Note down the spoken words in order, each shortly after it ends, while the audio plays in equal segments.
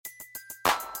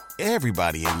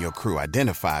Everybody in your crew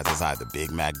identifies as either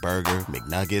Big Mac Burger,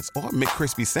 McNuggets, or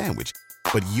McCrispy Sandwich.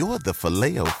 But you're the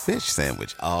Filet-O-Fish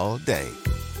Sandwich all day.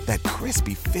 That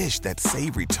crispy fish, that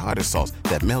savory tartar sauce,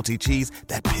 that melty cheese,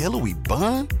 that pillowy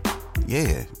bun.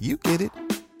 Yeah, you get it.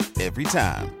 Every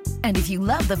time. And if you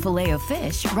love the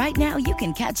Filet-O-Fish, right now you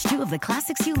can catch two of the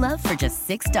classics you love for just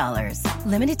 $6.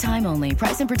 Limited time only.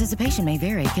 Price and participation may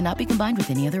vary. Cannot be combined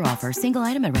with any other offer. Single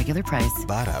item at regular price.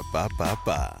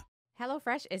 Ba-da-ba-ba-ba.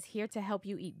 HelloFresh is here to help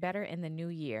you eat better in the new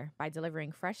year by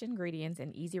delivering fresh ingredients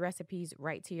and easy recipes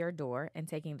right to your door and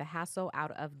taking the hassle out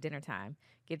of dinner time.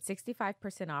 Get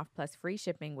 65% off plus free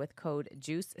shipping with code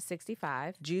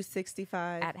JUICE65.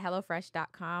 JUICE65. At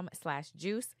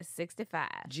HelloFresh.com/JUICE65.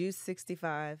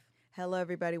 JUICE65. Hello,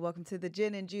 everybody. Welcome to the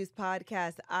Gin and Juice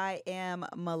podcast. I am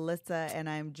Melissa, and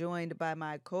I'm joined by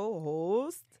my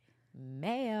co-host,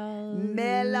 Melanie.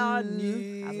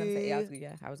 I was going to say,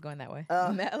 I was going that way.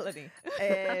 Melanie.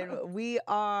 And we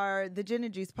are the Gin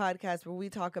and Juice podcast, where we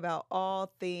talk about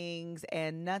all things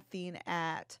and nothing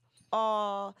at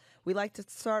all. We like to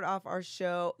start off our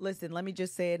show. Listen, let me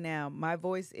just say it now. My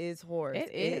voice is hoarse.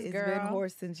 It's been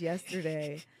hoarse since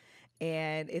yesterday.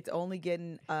 And it's only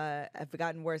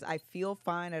gotten worse. I feel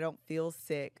fine. I don't feel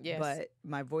sick. Yes. But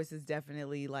my voice is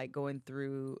definitely like going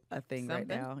through a thing right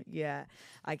now. Yeah.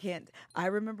 I can't. I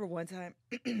remember one time.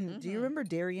 Do you remember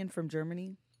Darian from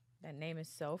Germany? That name is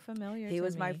so familiar. He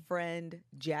was my friend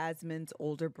Jasmine's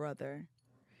older brother.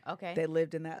 Okay. They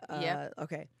lived in that. Yep.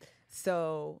 Okay.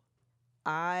 So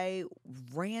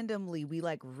we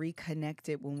like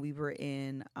reconnected when we were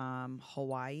in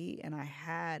Hawaii, and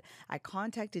I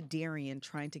contacted Darian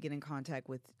trying to get in contact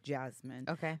with Jasmine.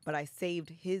 Okay. But I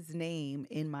saved his name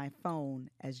in my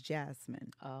phone as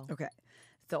Jasmine. Oh. Okay.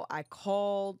 So I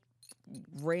called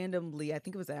randomly. I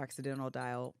think it was an accidental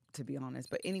dial, to be honest.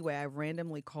 But anyway, I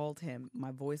randomly called him. My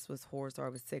voice was hoarse, or I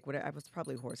was sick. Whatever. I was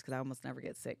probably hoarse because I almost never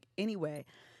get sick. Anyway,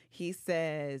 he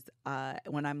says,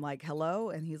 when I'm like, hello,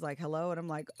 and he's like, hello, and I'm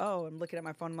like, oh, I'm looking at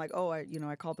my phone. I'm like, oh, I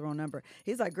called the wrong number.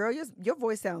 He's like, girl, your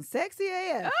voice sounds sexy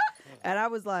AF. And I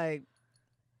was like,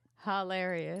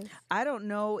 hilarious. I don't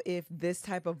know if this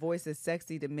type of voice is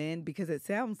sexy to men because it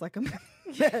sounds like a man.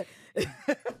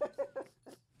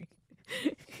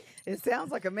 It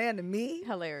sounds like a man to me.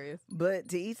 Hilarious. But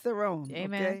to each their own.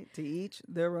 Amen. Okay? To each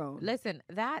their own. Listen,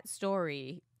 that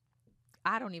story,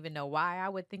 I don't even know why I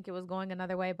would think it was going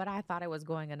another way, but I thought it was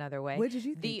going another way. What did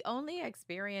you think? The only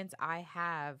experience I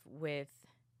have with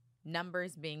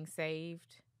numbers being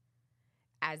saved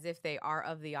as if they are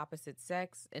of the opposite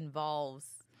sex involves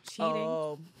cheating.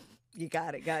 Oh, you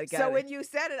got it. So when you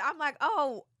said it, I'm like,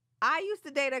 oh, I used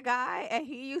to date a guy and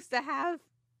he used to have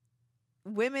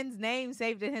women's names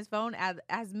saved in his phone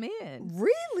as men.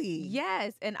 Really?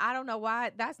 Yes. And I don't know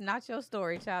why. That's not your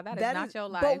story, child. That is not your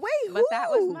life. But wait, But that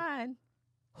was mine.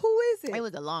 Who is it? It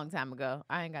was a long time ago.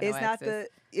 I ain't got no access.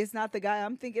 It's not the guy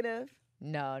I'm thinking of?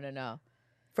 No.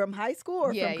 From high school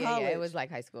or from college? Yeah. It was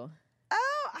like high school.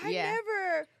 Oh, I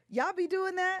never. Y'all be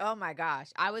doing that? Oh my gosh.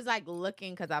 I was like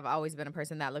looking, because I've always been a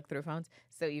person that looked through phones.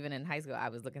 So even in high school, I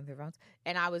was looking through phones.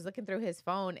 And I was looking through his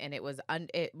phone, and it was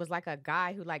like a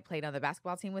guy who like played on the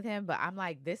basketball team with him. But I'm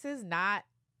like, this is not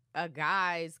a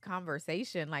guy's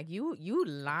conversation. Like, you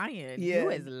lying. Yeah.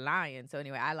 You is lying. So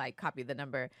anyway, I like copied the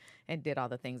number and did all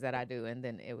the things that I do. And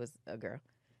then it was a girl.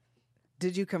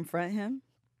 Did you confront him?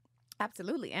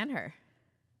 Absolutely. And her.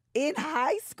 In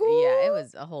high school? Yeah, it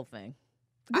was a whole thing.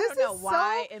 I This don't know is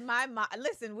why in my mind.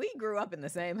 Listen, we grew up in the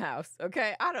same house,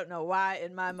 okay? I don't know why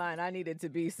in my mind I needed to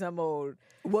be some old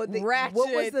ratchet.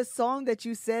 What was the song that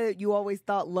you said you always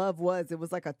thought love was? It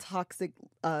was like a toxic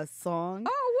song.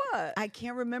 Oh, what? I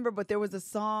can't remember, but there was a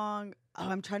song. Oh,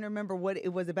 I'm trying to remember what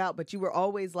it was about, but you were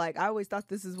always like, I always thought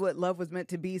this is what love was meant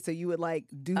to be, so you would like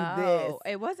do this.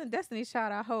 It wasn't Destiny's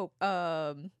Child, I hope.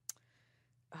 I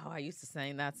used to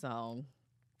sing that song.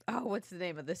 Oh, what's the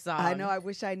name of this song? I know. I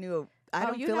wish I knew. I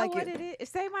don't feel like what it is.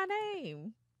 Say my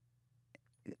name.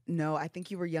 No, I think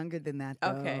you were younger than that, though.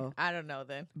 Okay, I don't know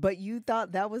then. But you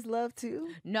thought that was love too?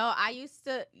 No, I used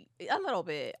to a little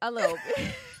bit. Wait,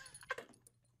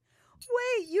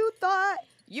 you thought?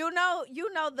 You know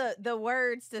the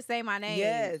words to say my name.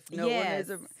 Yes. No yes.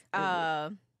 one is.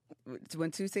 When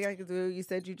 2 seconds ago, you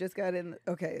said you just got in.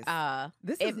 Okay.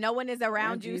 If no one is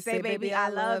around you, say baby, I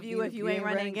love you. If you ain't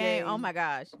running game, oh my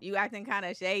gosh, you acting kind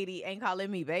of shady. Ain't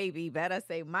calling me baby. Better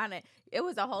say my name. It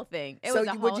was a whole thing.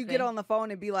 Would you get on the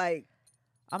phone and be like,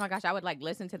 oh my gosh, I would like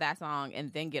listen to that song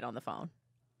and then get on the phone.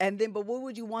 And then, but what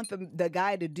would you want the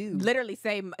guy to do? Literally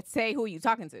say who you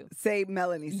talking to. Say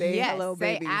Melanie. Say yes, hello,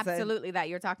 baby. Say absolutely that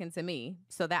you're talking to me,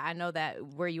 so that I know that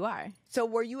where you are. So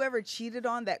were you ever cheated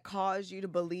on that caused you to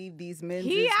believe these men?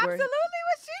 He absolutely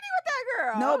was cheating with that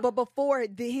girl. No, but before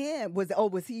him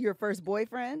was he your first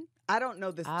boyfriend? I don't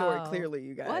know the story clearly,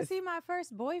 you guys. Was he my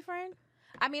first boyfriend?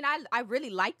 I mean, I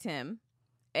really liked him,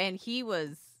 and he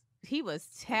was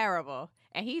terrible,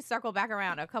 and he circled back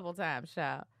around a couple times,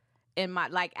 child. In my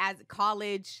as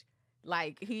college,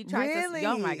 he tried really? to.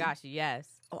 Oh my gosh, yes.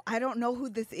 Oh, I don't know who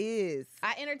this is.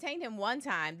 I entertained him one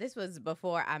time. This was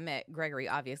before I met Gregory,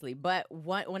 obviously. But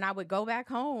when I would go back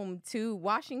home to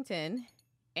Washington,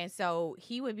 and so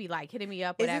he would be hitting me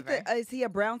up, whatever. Is he a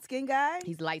brown skin guy?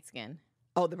 He's light skinned.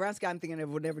 Oh, the brown skin I'm thinking of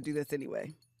would never do this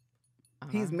anyway.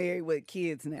 He's married with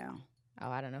kids now. Oh,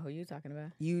 I don't know who you're talking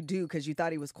about. You do, because you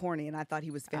thought he was corny, and I thought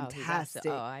he was fantastic.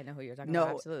 Oh, I know who you're talking about.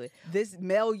 Absolutely. This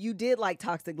Mel, you did like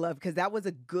Toxic Love, because that was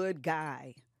a good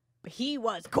guy. He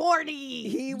was corny.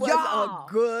 He was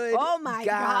a good Oh my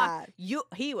guy. God.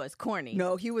 He was corny.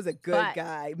 No, he was a good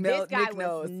guy. Mel, this guy Nick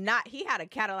knows. was not. He had a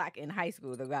Cadillac in high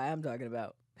school, the guy I'm talking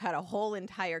about. Had a whole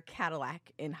entire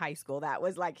Cadillac in high school. That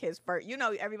was his first. You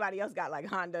know, everybody else got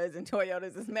Hondas and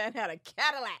Toyotas. This man had a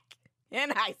Cadillac in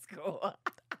high school.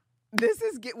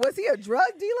 Was he a drug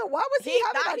dealer? Why was he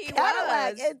having a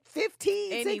Cadillac at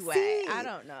 15, anyway, 16? I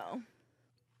don't know.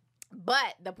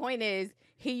 But the point is,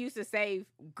 he used to save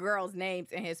girls'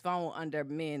 names in his phone under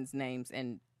men's names,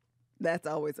 and that's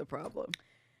always a problem.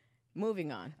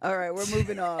 Moving on. All right, we're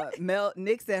moving on.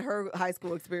 Nick said her high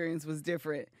school experience was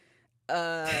different.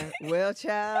 Well,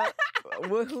 child,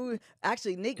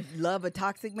 actually, Nick love a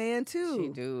toxic man too. She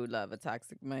do love a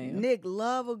toxic man. Nick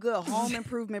love a good home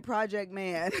improvement project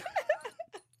man.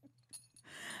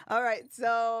 All right,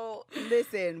 so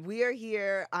listen, we are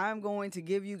here. I'm going to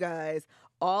give you guys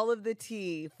all of the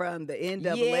tea from the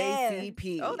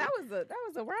NAACP. Oh, that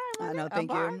was a rhyme. I know.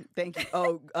 Thank you.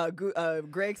 Oh,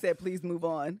 Greg said, "Please move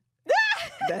on."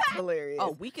 That's hilarious.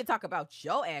 Oh, we could talk about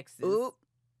your exes. Oop.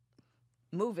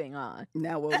 Moving on.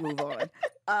 Now we'll move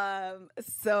on.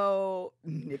 So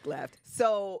Nick laughed.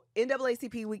 So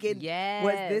NAACP weekend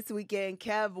was this weekend.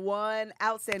 Kev won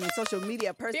Outstanding Social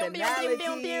Media Personality.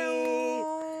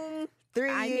 3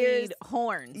 years. I need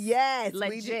horns. Yes.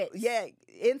 Legit. Yeah.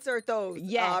 Insert those,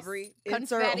 Aubrey.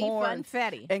 Insert horns.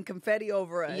 Confetti. And confetti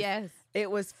over us. Yes. It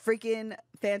was freaking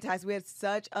fantastic. We had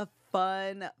such a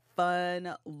fun,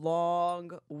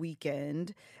 long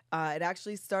weekend. It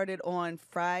actually started on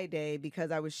Friday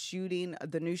because I was shooting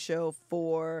the new show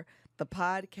for the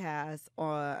podcast,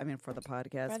 for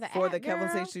the Kevin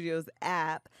Sage Studios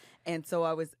app. And so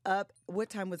I was up. What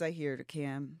time was I here,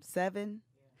 Cam? 7?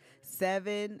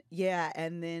 7, yeah.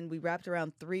 And then we wrapped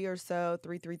around 3 or so,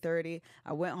 3:30.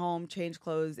 I went home, changed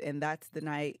clothes, and that's the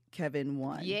night Kevin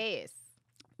won. Yes.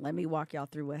 Let me walk y'all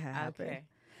through what happened. Okay.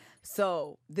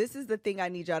 So this is the thing I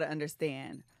need y'all to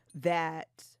understand, that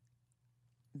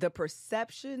the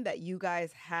perception that you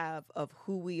guys have of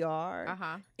who we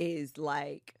are is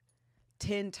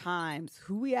 10 times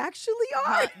who we actually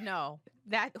are. No,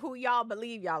 that who y'all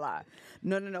believe y'all are.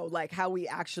 No, like how we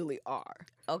actually are.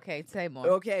 Okay, say more.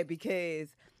 Okay, because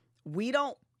we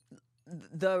don't,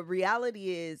 the reality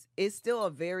is it's still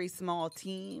a very small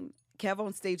team. Kev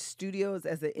on Stage Studios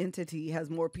as an entity has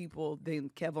more people than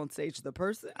Kev on Stage the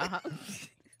person.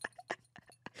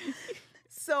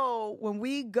 So when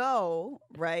we go,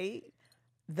 right,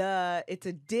 it's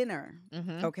a dinner,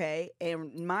 okay?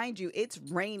 And mind you, it's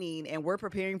raining and we're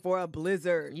preparing for a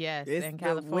blizzard. Yes, it's in the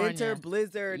California. Winter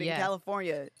blizzard in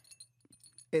California.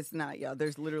 It's not, y'all.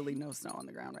 There's literally no snow on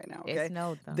the ground right now, okay? It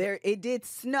snowed, though. It did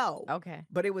snow. Okay.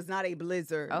 But it was not a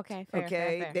blizzard. Okay, fair,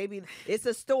 okay? fair. It's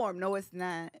a storm. No, it's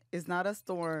not. It's not a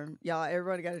storm. Y'all,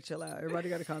 everybody got to chill out. Everybody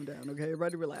got to calm down, okay?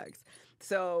 Everybody relax.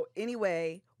 So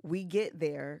anyway, we get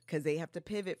there because they have to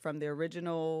pivot from the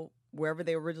original, wherever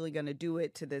they were originally going to do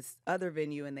it, to this other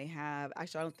venue. And they have,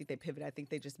 actually, I don't think they pivoted. I think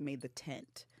they just made the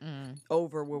tent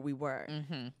over where we were.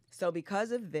 So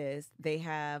because of this, they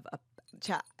have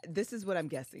this is what I'm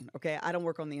guessing, okay? I don't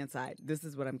work on the inside. This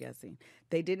is what I'm guessing.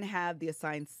 They didn't have the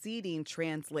assigned seating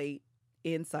translate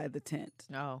inside the tent.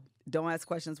 No. Don't ask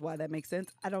questions why that makes sense.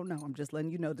 I don't know. I'm just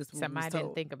letting you know this. Somebody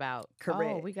didn't think about,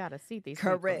 correct. Oh, we got to seat these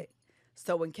correct. people.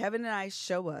 So when Kevin and I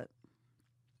show up,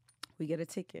 we get a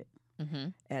ticket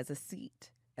as a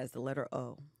seat, as the letter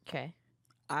O. Okay.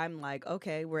 I'm like,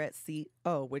 okay, we're at seat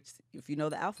O, which if you know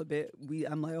the alphabet,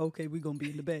 I'm like, okay, we're going to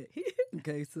be in the back.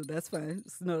 Okay, so that's fine.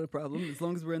 It's not a problem. As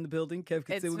long as we're in the building, Kev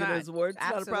can sit with his awards. It's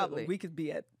not a problem. We could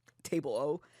be at table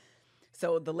O.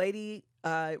 So the lady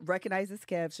recognizes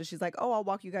Kev, so she's like, oh, I'll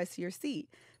walk you guys to your seat.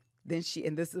 Then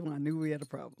and this is when I knew we had a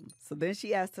problem. So then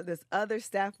she asked to this other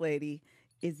staff lady,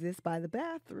 is this by the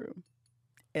bathroom?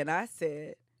 And I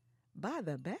said, by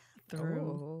the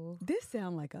bathroom? Oh. This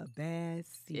sounds like a bad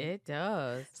seat. It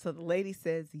does. So the lady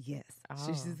says yes. Oh.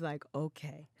 She's like,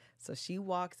 okay. So she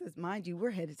walks us, mind you,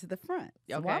 we're headed to the front.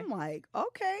 So Okay. I'm like,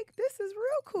 okay, this is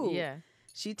real cool. Yeah.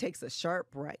 She takes a sharp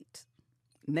right.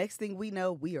 Next thing we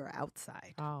know, we are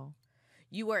outside. Oh.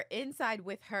 You were inside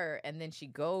with her, and then she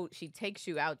takes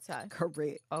you outside.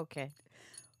 Correct. Okay.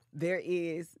 There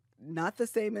is not the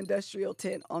same industrial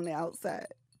tent on the outside.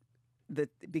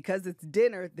 Because it's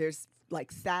dinner, there's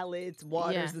like salads,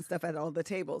 waters, Yeah. and stuff at all the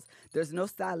tables. There's no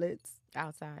salads.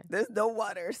 Outside. There's no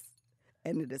waters.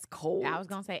 And it is cold. I was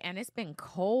going to say, and it's been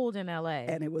cold in LA.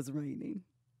 And it was raining.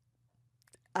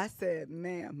 I said,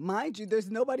 ma'am, mind you, there's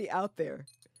nobody out there.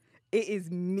 It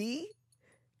is me,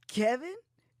 Kevin,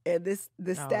 and this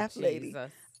staff lady.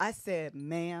 Jesus. I said,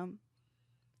 ma'am,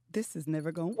 this is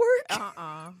never going to work.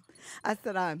 Uh-uh. I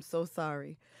said, I'm so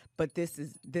sorry, but this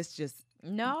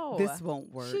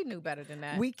won't work. She knew better than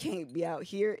that. We can't be out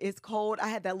here. It's cold. I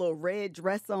had that little red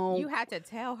dress on. You had to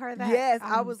tell her that? Yes,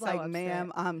 I I'm was so like, upset.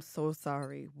 ma'am, I'm so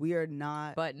sorry. We are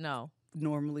not But no.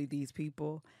 normally these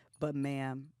people, but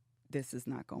ma'am, this is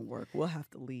not going to work. We'll have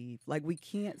to leave. Like, we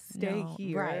can't stay No,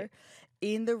 here right.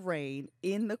 in the rain,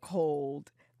 in the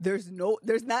cold. There's no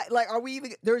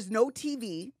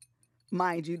TV.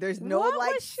 Mind you, there's no What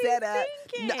like was she setup.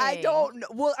 thinking? I don't know.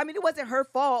 Well, I mean, it wasn't her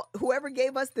fault. Whoever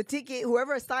gave us the ticket,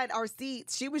 whoever assigned our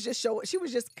seats, she was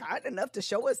just kind enough to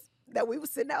show us that we were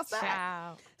sitting outside.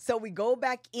 Child. So we go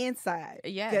back inside.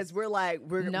 Yes. Because we're like,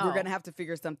 we're No. gonna have to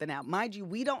figure something out. Mind you,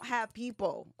 we don't have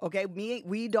people. Okay.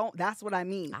 We don't, that's what I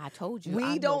mean. I told you. We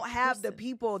I'm don't no have the person.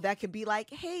 people that could be like,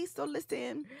 hey, so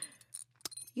listen,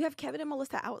 you have Kevin and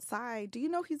Melissa outside. Do you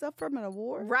know he's up for an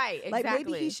award? Right, exactly. Like,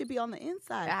 maybe he should be on the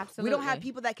inside. Absolutely. We don't have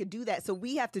people that could do that, so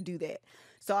we have to do that.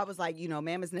 So I was like,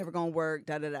 ma'am, it's never going to work,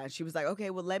 da-da-da. She was like, okay,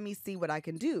 well, let me see what I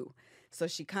can do. So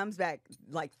she comes back.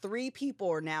 Like, 3 people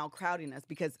are now crowding us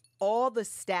because all the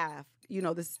staff,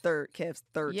 this is Kev's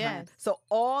third time. Yes. So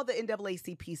all the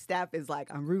NAACP staff is like,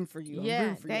 I'm rooting for you. I'm Yeah,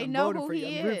 rooting for you. they I'm know voting who for you.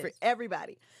 he I'm rooting for is.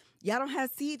 everybody. Y'all don't have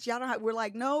seats. We're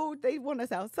like, no, they want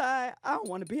us outside. I don't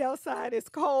want to be outside. It's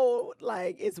cold.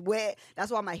 Like, it's wet.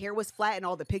 That's why my hair was flat in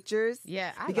all the pictures.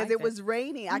 Yeah, because liked it was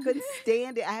raining. I couldn't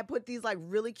stand it. I had put these like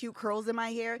really cute curls in my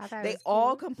hair. They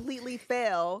all completely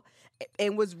fell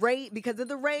and was rain because of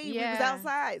the rain. We was Yeah.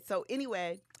 outside. So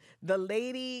anyway, the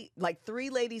lady, like 3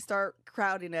 ladies start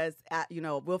crowding us at,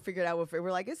 we'll figure it out.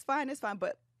 We're like, it's fine.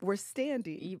 But we're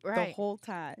standing the Right. whole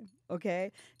time,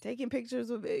 okay? Taking pictures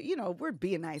with, we're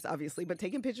being nice, obviously, but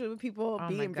taking pictures with people, Oh my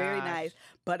being very gosh. nice.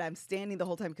 But I'm standing the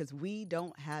whole time because we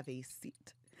don't have a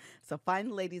seat. So finally,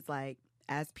 the lady's like,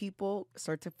 as people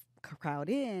start to crowd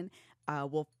in,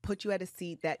 we'll put you at a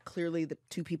seat that clearly the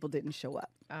 2 people didn't show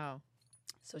up. Oh,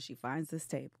 So she finds this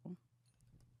table.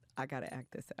 I got to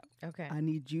act this out. okay. I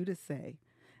need you to say,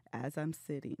 as I'm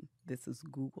sitting, this is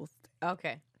Google's table.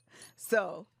 Okay.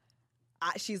 So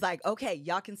she's like, okay,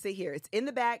 y'all can sit here. It's in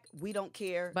the back. We don't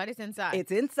care. But it's inside.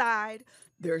 It's inside.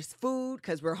 There's food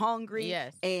because we're hungry.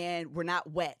 Yes. And we're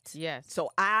not wet. Yes.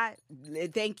 So I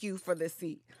thank you for the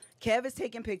seat. Kev is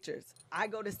taking pictures. I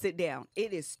go to sit down.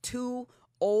 It is 2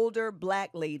 older black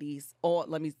ladies. Oh,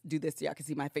 let me do this so y'all can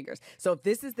see my fingers. So if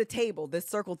this is the table, this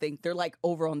circle thing, they're like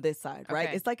over on this side, right?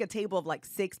 Okay. It's like a table of like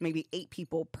 6, maybe 8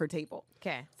 people per table.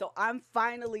 Okay. So I'm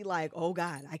finally like, oh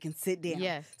God, I can sit down.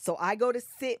 Yes. So I go to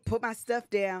sit, put my stuff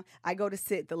down. I go to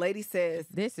sit. The lady says,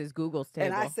 This is Google's table.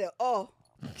 and I said, oh,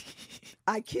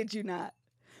 I kid you not.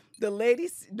 The lady,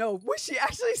 no, what she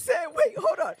actually said, wait,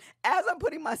 hold on. As I'm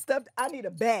putting my stuff, I need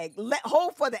a bag.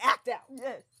 Hold for the act out.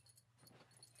 Yes.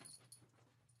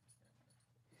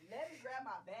 Let me grab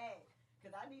my bag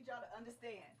because I need y'all to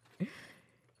understand.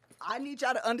 I need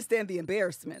y'all to understand the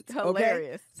embarrassment.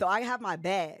 Hilarious. Okay? So I have my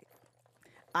bag.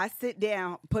 I sit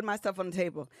down, put my stuff on the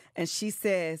table, and she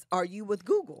says, are you with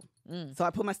Google? So I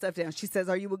put my stuff down. She says,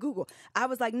 are you with Google? I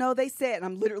was like, no, they said, and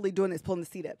I'm literally doing this, pulling the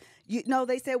seat up. No,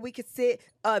 they said we could sit.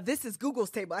 This is Google's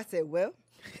table. I said, well,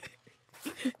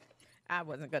 I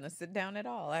wasn't going to sit down at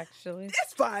all, actually.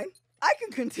 it's fine. I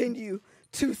can continue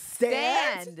to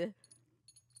stand.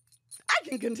 I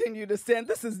can continue to stand.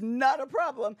 This is not a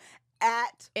problem.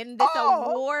 In this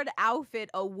award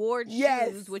outfit, award Yes.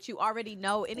 shoes, which you already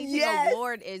know, anything Yes.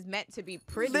 award is meant to be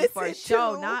pretty Listen for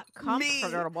show, to not me.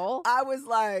 comfortable. I was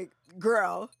like,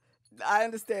 girl, I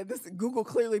understand. This Google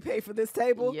clearly paid for this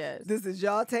table. Yes. This is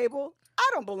y'all table. I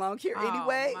don't belong here Oh,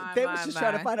 anyway. my, They was my, just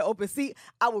trying to my. find an open seat.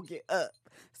 I will get up.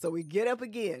 So we get up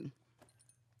again.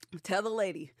 Tell the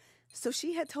lady. So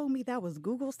she had told me that was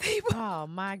Google's table. Oh,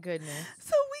 my goodness.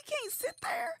 So we sit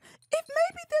there if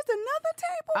maybe there's another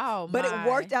table? Oh, But it my.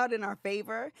 worked out in our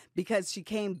favor because she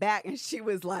came back and she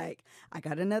was like, I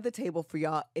got another table for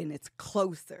y'all and it's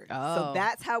closer. So Oh.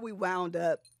 that's how we wound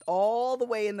up all the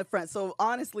way in the front. So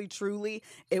honestly, truly,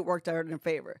 it worked out in our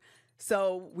favor.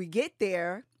 So we get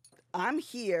there. I'm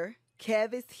here.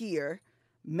 Kev is here.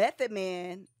 Method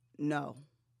Man, no.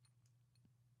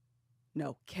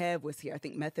 No, Kev was here. I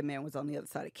think Method Man was on the other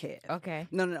side of Kev. Okay.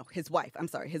 No. His wife. I'm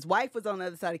sorry. His wife was on the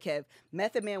other side of Kev.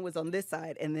 Method Man was on this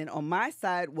side. And then on my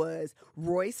side was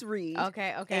Royce Reed.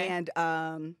 Okay.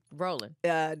 And Rolling.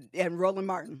 Roland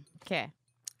Martin. Okay.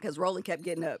 Because Roland kept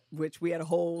getting up, which we had a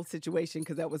whole situation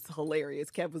because that was hilarious.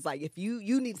 Kev was like, if you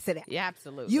need to sit down. Yeah,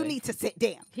 absolutely. You need to sit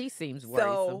down. He seems worrisome.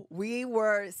 So we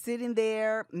were sitting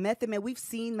there. Method Man, we've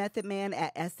seen Method Man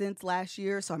at Essence last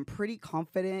year, so I'm pretty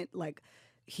confident, like,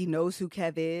 he knows who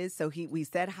Kev is. So we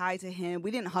said hi to him. We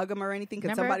didn't hug him or anything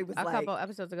because somebody was a like, couple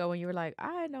episodes ago when you were like,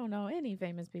 I don't know any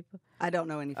famous people. I don't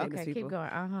know any famous Okay, people. keep going.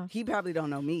 Uh-huh. He probably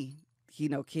don't know me. He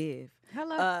know Kev.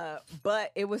 Hello.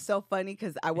 But it was so funny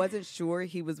because I wasn't sure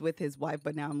he was with his wife,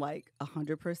 but now I'm like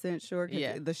 100% sure. 'Cause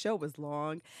Yeah. the show was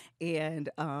long, and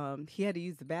he had to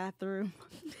use the bathroom,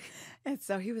 and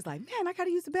so he was like, "Man, I gotta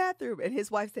use the bathroom," and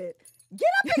his wife said, "Get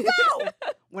up and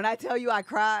go." When I tell you I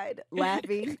cried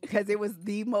laughing because it was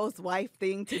the most wife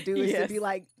thing to do is to Yes. be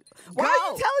like, why are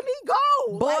you telling me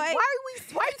go? Boy. Like, why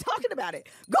are you talking about it?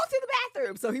 Go to the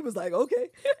bathroom. So he was like, okay,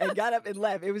 and got up and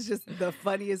left. It was just the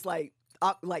funniest, like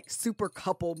super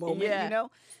couple moment, Yeah. you know?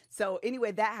 So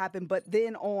anyway, that happened. But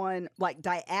then on like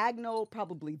diagonal,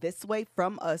 probably this way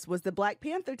from us was the Black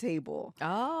Panther table.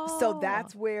 Oh. So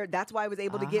that's why I was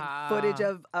able to get footage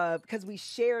of, because we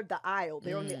shared the aisle.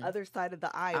 They're on the other side of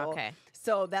the aisle. Okay.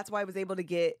 So that's why I was able to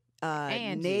get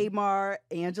Angie. Neymar,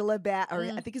 Angela or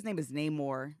I think his name is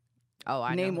Namor. Oh,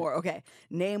 I know. Namor, okay.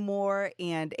 Namor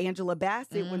and Angela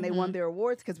Bassett when they won their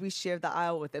awards because we shared the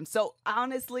aisle with them. So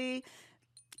honestly,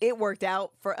 it worked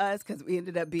out for us because we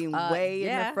ended up being way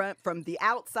in the front from the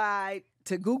outside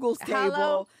to Google's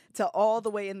table to all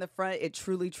the way in the front. It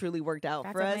truly, truly worked out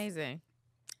That's for us. amazing.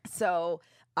 So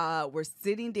we're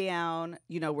sitting down,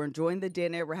 we're enjoying the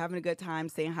dinner. We're having a good time,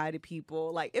 saying hi to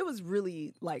people. Like, it was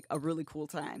really like a really cool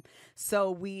time.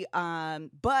 So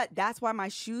but that's why my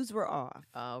shoes were off.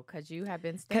 Oh, because you have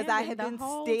been standing. Because I had the been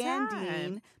whole standing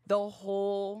time. the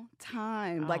whole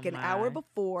time, Oh, like an hour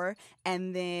before.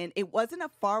 And then it wasn't a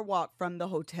far walk from the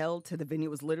hotel to the venue.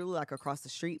 It was literally like across the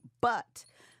street. But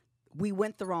we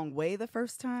went the wrong way the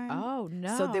first time. Oh,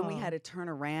 no. So then we had to turn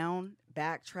around,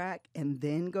 backtrack, and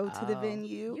then go to the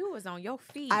venue. You was on your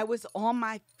feet. I was on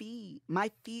my feet.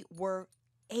 My feet were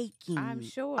aching. I'm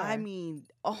sure. I mean,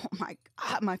 oh my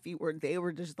God, they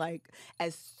were just like,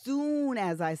 as soon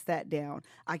as I sat down,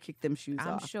 I kicked them shoes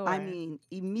I'm off. sure. I mean,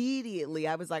 immediately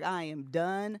I was like, I am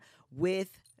done with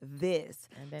this.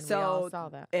 And then we all saw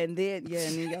that. And then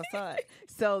y'all saw it.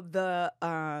 So the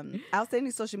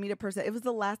outstanding social media person, it was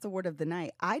the last award of the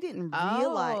night. I didn't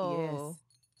realize, Oh.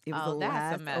 it was Oh, the that's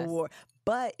a last mess. award.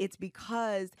 But it's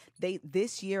because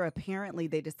this year apparently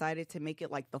they decided to make it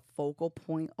like the focal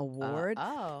point award.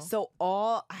 So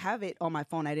I have it on my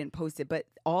phone. I didn't post it, but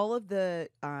all of the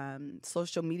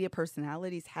social media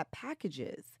personalities had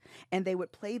packages, and they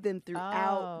would play them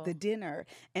throughout the dinner.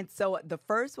 And so the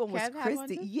first one was Kev had one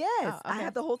Christy. too? Yes, Oh, I okay.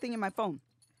 had the whole thing in my phone.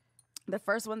 The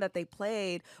first one that they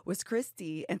played was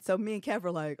Christy, and so me and Kev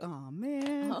were like, "Oh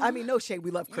man!" I mean, no shade, we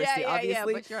love Christy,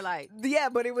 obviously. Yeah, but you're like,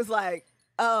 But it was like,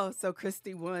 oh, so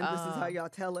Christy won. This is how y'all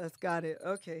tell us. Got it.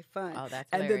 Okay, fine. Oh, that's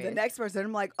and then the hilarious. next person,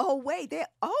 I'm like, oh, wait.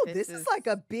 This is like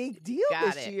a big deal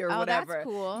Got this it. year or Oh, whatever. that's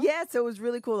cool. Yeah, so it was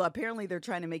really cool. Apparently, they're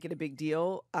trying to make it a big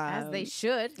deal. as they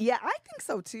should. Yeah, I think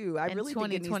so, too. I In really think it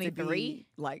needs to 2023? be,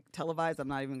 like, televised. I'm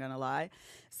not even going to lie.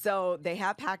 So they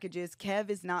have packages. Kev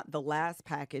is not the last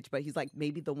package, but he's like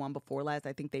maybe the one before last.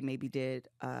 I think they maybe did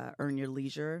Earn Your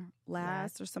Leisure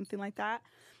last or something like that.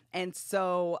 And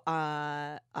so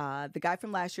the guy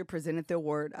from last year presented the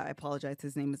award. I apologize,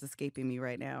 his name is escaping me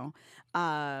right now.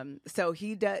 So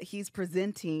he's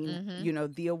presenting,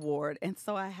 the award. And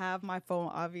so I have my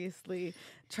phone, obviously,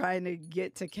 trying to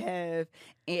get to Kev.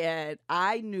 And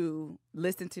I knew,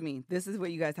 listen to me, this is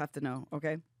what you guys have to know,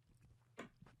 okay?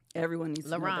 Everyone needs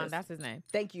to know LaRon, this. that's his name.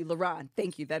 Thank you, LaRon.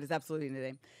 Thank you. That is absolutely the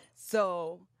name.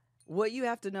 So what you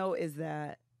have to know is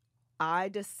that I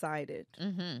decided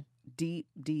deep,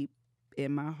 deep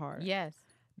in my heart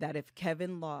that if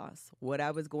Kevin lost, what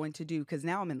I was going to do, because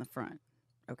now I'm in the front,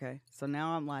 okay? So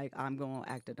now I'm like, I'm going to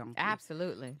act a donkey.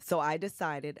 Absolutely. So I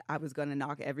decided I was going to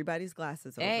knock everybody's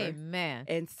glasses over. Amen.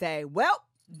 And say, well,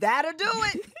 that'll do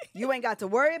it. You ain't got to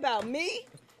worry about me.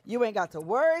 You ain't got to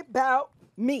worry about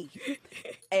me,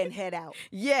 and head out.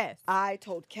 Yes. I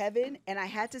told Kevin, and I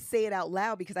had to say it out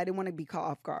loud because I didn't want to be caught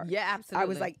off guard. Yeah, absolutely. I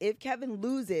was like, if Kevin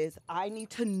loses, I need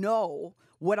to know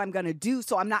what I'm going to do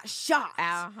so I'm not shocked.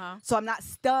 So I'm not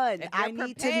stunned. If you're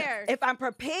prepared, if I'm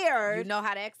prepared, you know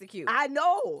how to execute. I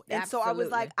know. And so I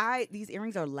was Absolutely. like, these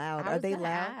earrings are loud. Are they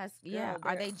loud? Yeah.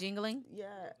 Are they jingling?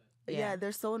 Yeah,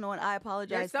 they're so annoying. I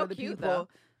apologize so for the cute, people though.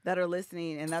 that are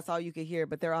listening, and that's all you could hear,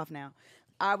 but they're off now.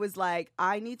 I was like,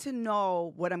 I need to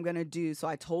know what I'm going to do. So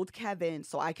I told Kevin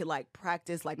so I could like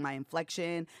practice like my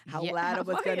inflection, how loud it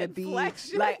was going to be. Like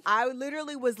I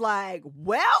literally was like,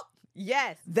 well,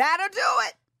 yes, that'll do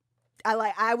it.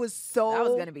 I was so. That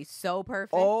was going to be so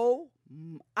perfect.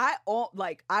 I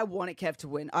wanted Kev to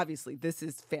win. Obviously, this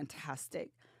is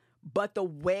fantastic. But the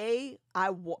way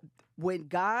when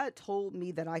God told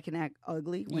me that I can act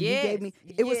ugly, when He gave me,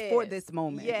 it was for this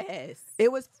moment. Yes.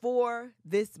 It was for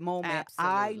this moment.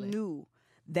 Absolutely. I knew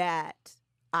that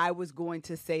I was going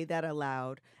to say that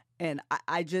aloud, and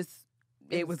I just,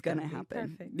 it was going to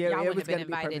happen. Perfect. Yeah, Y'all it would was have going been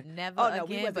to be invited perfect. never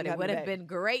again, but it would have been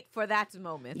great for that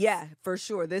moment. Yeah, for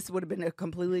sure. This would have been a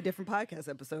completely different podcast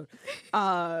episode.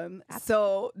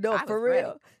 So no, for real.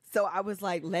 Ready. So I was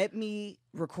like, let me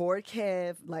record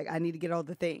Kev. Like, I need to get all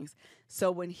the things. So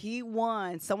when he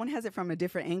won, someone has it from a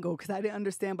different angle because I didn't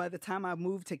understand by the time I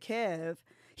moved to Kev,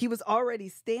 he was already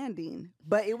standing.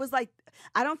 But it was like,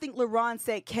 I don't think LaRon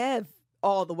said Kev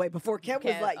all the way before Kev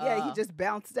was like, yeah, he just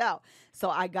bounced out. So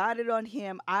I got it on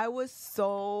him. I was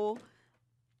so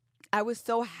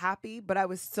happy, but I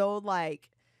was so like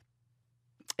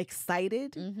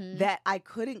excited that I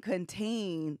couldn't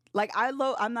contain. Like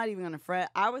I'm not even gonna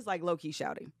fret. I was like low key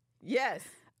shouting. Yes.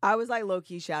 I was like low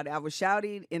key shouting. I was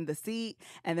shouting in the seat,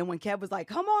 and then when Kev was like,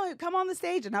 come on the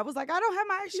stage, and I was like, I don't have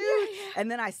my shoes.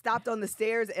 And then I stopped on the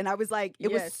stairs, and I was like,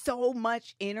 it was so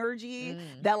much energy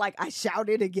that like I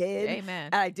shouted again. Amen.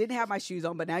 And I didn't have my shoes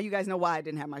on, but now you guys know why I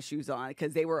didn't have my shoes on,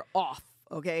 because they were off.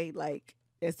 Okay, like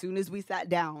as soon as we sat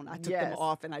down, I took them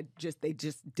off, and they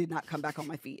just did not come back on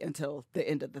my feet until the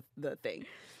end of the thing.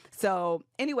 So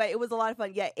anyway, it was a lot of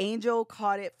fun. Yeah, Angel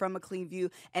caught it from a clean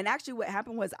view. And actually what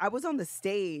happened was I was on the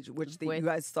stage, which you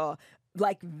guys saw,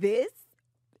 like this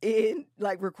in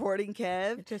like recording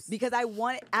Kev. Because I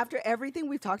wanted, after everything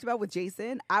we've talked about with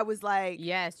Jason, I was like,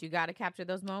 yes, you got to capture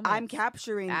those moments. I'm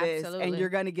capturing this, and you're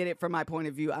going to get it from my point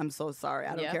of view. I'm so sorry.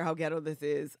 I don't care how ghetto this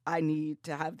is. I need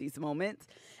to have these moments.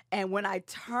 And when I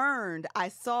turned, I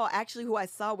saw, actually who I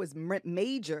saw was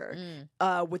Major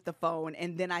with the phone.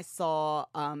 And then I saw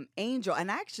Angel.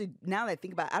 And actually, now that I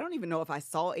think about it, I don't even know if I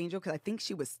saw Angel because I think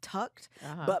she was tucked.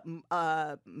 But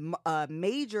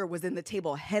Major was in the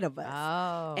table ahead of us.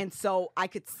 Oh. And so I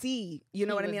could see, you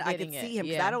know what I mean? I could see him.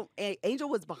 Because Angel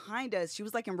was behind us. She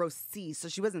was like in row C. So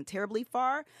she wasn't terribly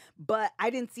far. But I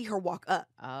didn't see her walk up.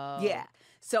 Oh. Yeah.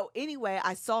 So anyway,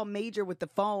 I saw Major with the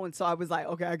phone, so I was like,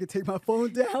 okay, I could take my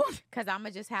phone down. Because I'm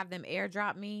going to just have them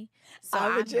airdrop me, so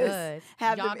I would just good.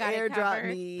 have Y'all them got it airdrop covered?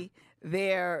 me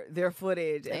their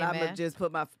footage, and I'm going to just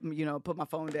put my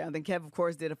phone down. Then Kev, of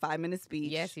course, did a 5-minute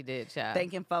speech. Yes, he did, child.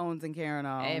 Thanking phones and carrying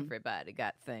on. Everybody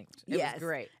got thanked. It was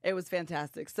great. It was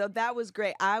fantastic. So that was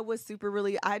great. I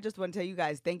just want to tell you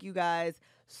guys, thank you guys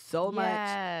so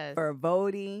much for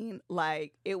voting.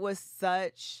 Like, it was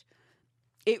such...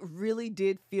 It really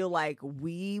did feel like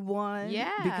we won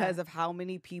because of how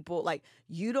many people, like,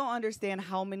 you don't understand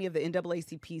how many of the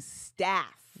NAACP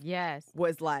staff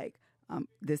was like,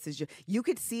 this is you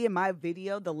could see in my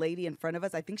video, the lady in front of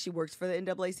us, I think she works for the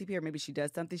NAACP or maybe she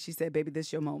does something. She said, baby, this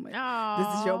is your moment. Aww.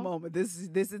 This is your moment.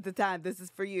 This is the time. This is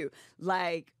for you.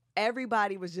 Like,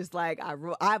 everybody was just like,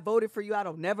 I voted for you. I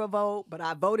don't never vote, but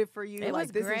I voted for you. It like,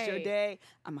 was this great. is your day.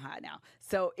 I'm hot now.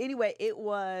 So anyway, it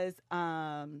was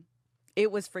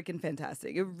freaking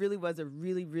fantastic. It really was a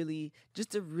really, really,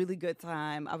 just a really good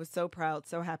time. I was so proud,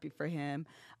 so happy for him.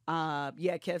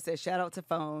 Kev said, shout out to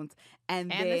Phones.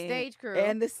 And then, the stage crew.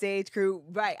 And the stage crew.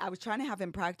 Right. I was trying to have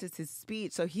him practice his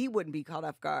speech so he wouldn't be caught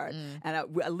off guard. And I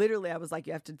was like,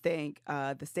 you have to thank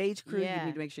the stage crew. You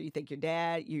need to make sure you thank your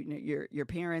dad, your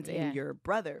parents, and your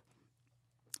brother.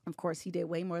 Of course, he did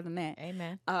way more than that.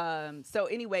 Amen. So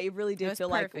anyway, it really did feel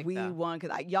like we won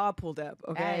because y'all pulled up.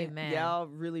 Okay, Amen. Y'all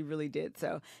really, really did.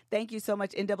 So thank you so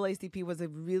much. NAACP was a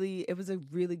really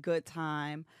good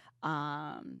time.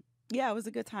 It was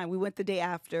a good time. We went the day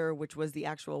after, which was the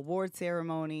actual award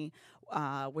ceremony,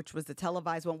 which was the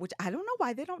televised one. Which I don't know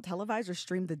why they don't televise or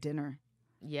stream the dinner.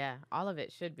 Yeah, all of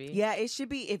it should be. Yeah, it should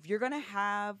be. If you're going to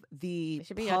have the It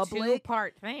should be public, a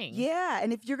two-part thing. yeah,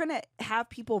 and if you're going to have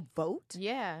people vote,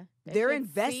 Yeah. they're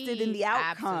invested in the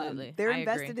outcome. Absolutely. They're I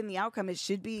invested agree. in the outcome. It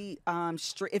should be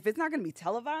if it's not going to be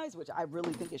televised, which I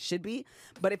really think it should be,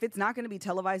 but if it's not going to be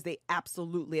televised, they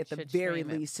absolutely at the Should very stream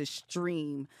it. least to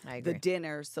stream I the agree.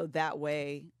 dinner so that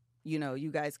way,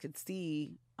 you guys could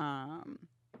see who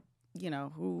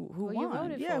Who you won.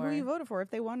 voted yeah, who for. you voted for, if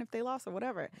they won, if they lost, or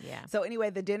whatever. Yeah. So anyway,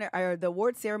 the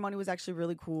award ceremony was actually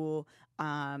really cool.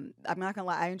 I'm not gonna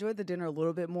lie, I enjoyed the dinner a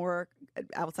little bit more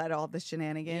outside of all the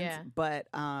shenanigans. Yeah. But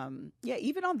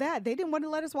even on that, they didn't want to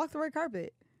let us walk the red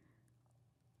carpet.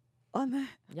 On that.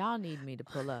 Y'all need me to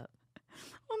pull up.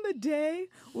 On the day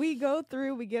we go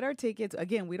through, we get our tickets.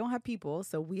 Again, we don't have people,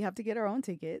 so we have to get our own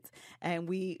tickets. And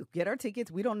we get our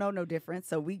tickets. We don't know no difference.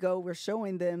 So we go, we're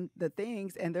showing them the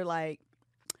things, and they're like,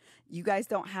 you guys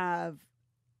don't have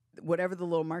whatever the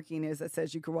little marking is that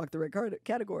says you can walk the red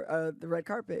the red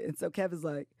carpet. And so Kevin's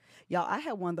like, y'all, I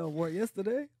had won the award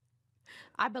yesterday.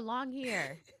 I belong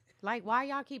here. Like, why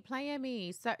y'all keep playing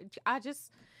me? So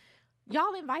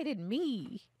y'all invited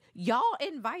me. Y'all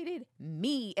invited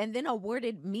me and then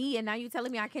awarded me, and now you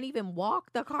telling me I can't even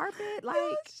walk the carpet? Like,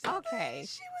 okay.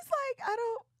 She was like, I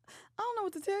don't know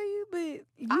what to tell you,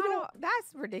 but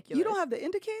that's ridiculous. you don't have the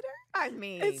indicator? I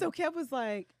mean, And so Kev was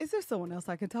like, is there someone else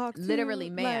I can talk to? Literally,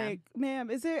 ma'am. Like, ma'am,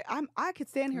 is there, I could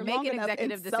stand here Make long an enough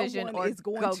executive and decision someone or is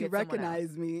going go to get someone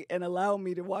recognize me and allow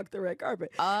me to walk the red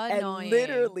carpet. annoying. And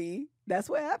literally, that's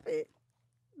what happened.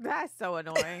 That's so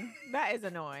annoying. That is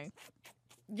annoying.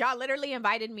 Y'all literally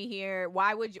invited me here.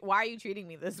 Why are you treating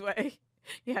me this way?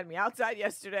 You had me outside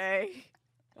yesterday.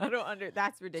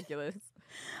 That's ridiculous.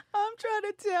 I'm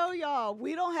trying to tell y'all,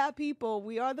 we don't have people.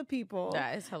 We are the people.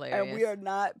 That is hilarious. And we are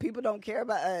not, people don't care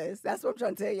about us. That's what I'm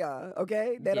trying to tell y'all,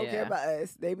 okay? They don't care Yeah. about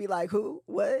us. They be like, who?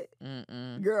 What?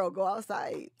 Mm-mm. Girl, go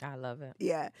outside. I love it.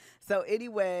 Yeah. So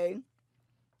anyway,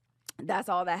 that's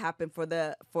all that happened for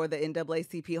the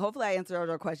NAACP. Hopefully I answered all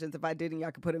your questions. If I didn't,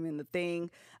 y'all can put them in the thing.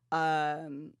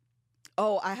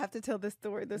 I have to tell this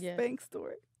story, the Yes. Spanx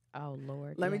story. Oh,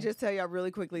 Lord. Let me yes. just tell y'all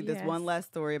really quickly this one Yes. last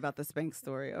story about the Spanx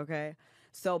story, okay?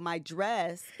 So my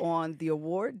dress on the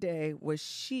award day was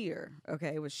sheer,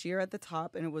 okay? It was sheer at the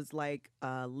top, and it was like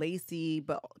lacy,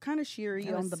 but kind of sheery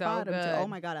That on was the so bottom. good. Oh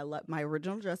my God, I love my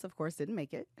original dress, of course, didn't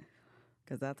make it.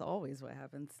 Because that's always what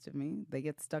happens to me. They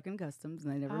get stuck in customs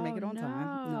and they never make it on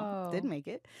time. No, no. didn't make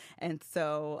it. And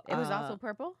so It was also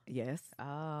purple? yes.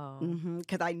 Oh.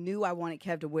 Because I knew I wanted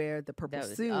Kev to wear the purple That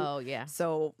was- suit. oh, yeah.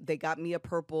 So they got me a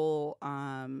purple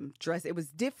dress. It was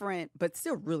different, but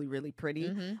still really, really pretty.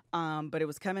 Mm-hmm. But it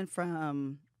was coming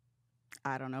from,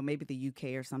 I don't know, maybe the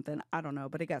UK or something. I don't know.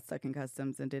 But it got stuck in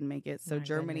customs and didn't make it. So My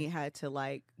Germany goodness. had to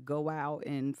like go out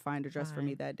and find a dress for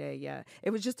me Fine. that day. Yeah. It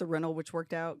was just a rental, which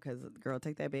worked out because, girl,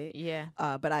 take that big. Yeah.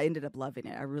 But I ended up loving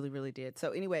it. I really, really did.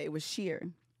 So anyway, it was sheer.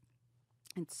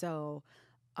 And so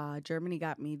Germany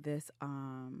got me this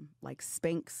like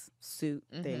Spanx suit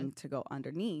thing to go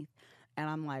underneath. And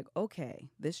I'm like, okay,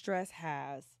 this dress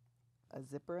has a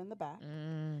zipper in the back.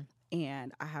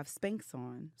 And I have Spanx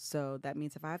on. So that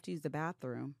means if I have to use the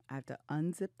bathroom, I have to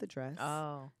unzip the dress.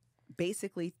 Oh.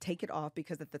 Basically take it off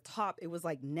because at the top, it was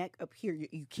like neck up here.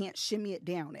 You can't shimmy it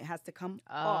down. It has to come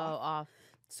Off.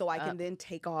 so I can then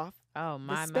take off. Oh,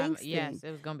 my. Spanx Yes, thing.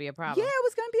 it was going to be a problem. Yeah, it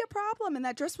was going to be a problem. And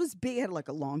that dress was big. It had like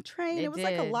a long train. It It was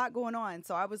like a did. lot going on.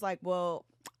 So I was like, well,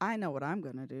 I know what I'm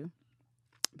going to do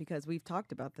because we've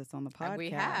talked about this on the podcast. And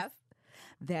we have.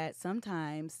 That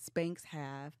sometimes Spanx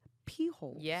have pee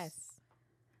holes. Yes.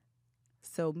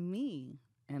 So me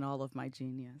and all of my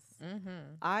genius,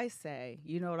 Mm-hmm. I say,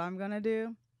 you know what I'm going to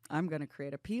do? I'm going to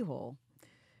create a pee hole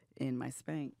in my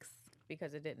Spanx.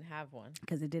 Because it didn't have one.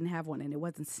 Because it didn't have one and it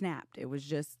wasn't snapped. It was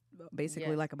just basically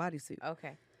Yes. like a bodysuit.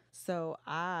 Okay. So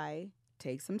I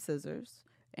take some scissors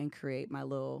and create my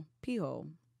little pee hole.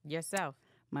 Yourself.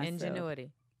 Myself.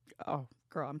 Ingenuity. Oh,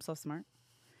 girl, I'm so smart.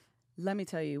 Let me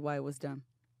tell you why it was done.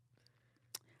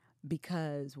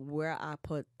 Because where I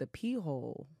put the pee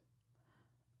hole,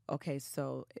 okay,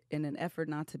 so in an effort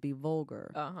not to be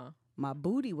vulgar, Uh-huh. my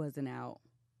booty wasn't out,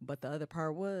 but the other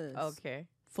part was Okay.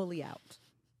 fully out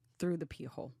through the pee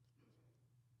hole.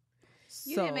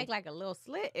 You didn't make like a little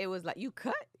slit. It was like you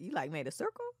cut. You like made a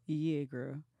circle. Yeah,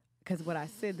 girl. Because what I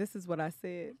said, this is what I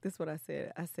said.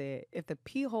 I said, if the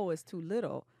pee hole is too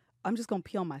little, I'm just going to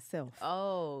pee on myself.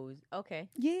 Oh, okay.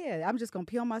 Yeah, I'm just going to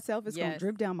pee on myself. It's going to Yes.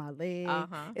 drip down my leg.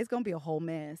 Uh-huh. It's going to be a whole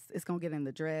mess. It's going to get in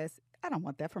the dress. I don't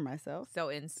want that for myself. So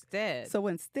instead, So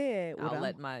instead, what I'll I'm-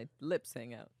 let my lips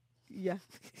hang out. yeah,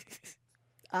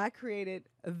 I created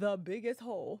the biggest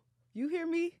hole. You hear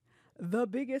me? the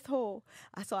biggest hole.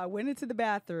 So I went into the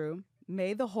bathroom,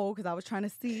 made the hole because I was trying to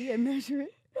see and measure it.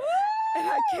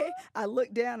 And I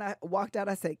looked down, I walked out,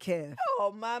 I said, Kev.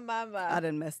 Oh, my. I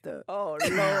done messed up. Oh,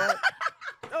 Lord.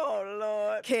 Oh,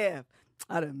 Lord. Kev,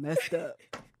 I done messed up.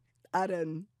 I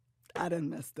done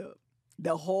messed up.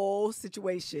 The whole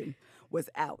situation was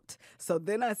out. So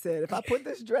then I said, if I put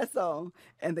this dress on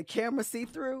and the camera see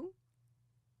through,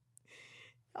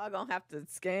 Y'all gonna have to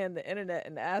scan the internet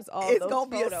and ask all it's those gonna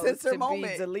be a photos censor to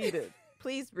moment. be deleted.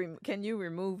 Please, can you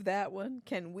remove that one?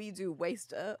 Can we do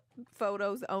waist up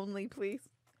photos only, please?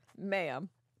 Ma'am.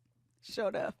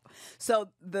 showed up. So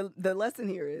the lesson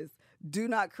here is do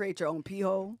not create your own pee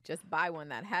hole. Just buy one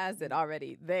that has it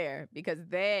already there because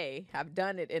they have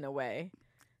done it in a way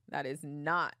that is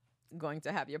not going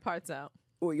to have your parts out.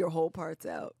 Or your whole parts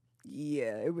out.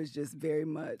 Yeah, it was just very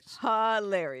much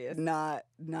Hilarious. not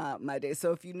my day.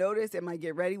 So if you notice in my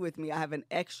Get Ready With Me, I have an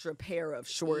extra pair of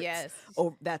shorts. Yes.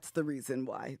 Oh, that's the reason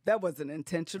why. That wasn't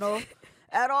intentional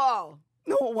at all.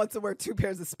 No one wants to wear 2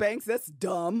 pairs of Spanx. That's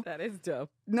dumb. That is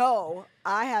dope. No,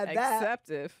 I had that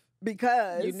Except if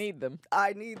because you need them.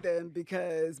 I need them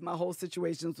because my whole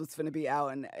situations was finna be out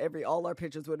and all our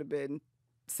pictures would have been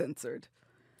censored.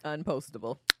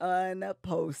 Unpostable.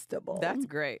 Unpostable. That's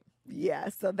great. Yeah,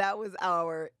 so that was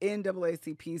our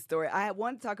NAACP story. I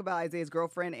wanted to talk about Isaiah's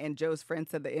girlfriend and Joe's friend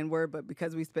said the N-word, but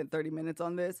because we spent 30 minutes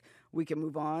on this, we can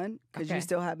move on because Okay. you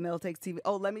still have Mel Takes TV.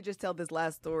 Oh, let me just tell this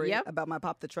last story Yep. about my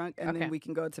Pop the Trunk, and Okay. then we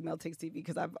can go to Mel Takes TV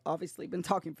because I've obviously been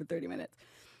talking for 30 minutes.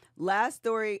 Last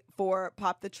story for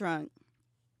Pop the Trunk.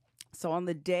 So on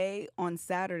the day on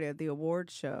Saturday of the award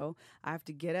show, I have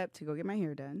to get up to go get my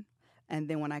hair done. And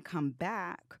then when I come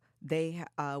back, they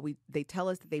tell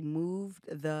us that they moved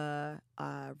the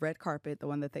red carpet, the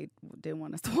one that they didn't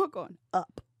want us to walk on,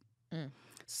 up. Mm.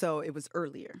 So it was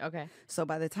earlier. Okay. So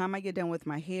by the time I get done with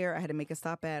my hair, I had to make a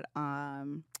stop at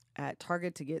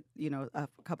Target to get, a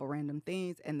couple random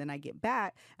things. And then I get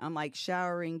back, I'm like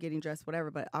showering, getting dressed, whatever.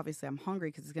 But obviously I'm hungry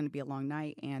because it's going to be a long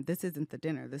night. And this isn't the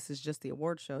dinner. This is just the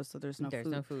award show. So there's no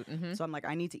food. Mm-hmm. So I'm like,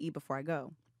 I need to eat before I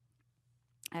go.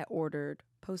 I ordered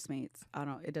Postmates.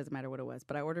 It doesn't matter what it was,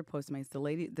 but I ordered Postmates. The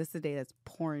lady, this is the day that's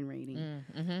pouring raining.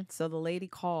 Mm-hmm. So the lady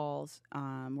calls,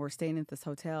 we're staying at this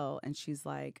hotel, and she's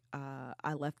like,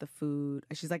 I left the food.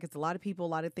 She's like, it's a lot of people, a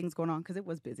lot of things going on because it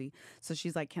was busy. So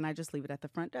she's like, can I just leave it at the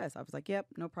front desk? I was like, yep,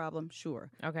 no problem, sure.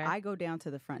 Okay. I go down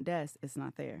to the front desk. It's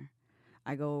not there.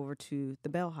 I go over to the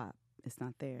bellhop. It's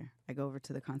not there. I go over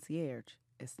to the concierge.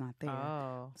 It's not there.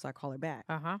 Oh. So I call her back.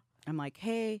 Uh-huh. I'm like,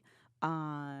 hey,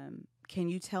 can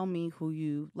you tell me who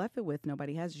you left it with?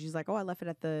 Nobody has it. She's like, oh, I left it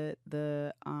at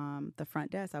the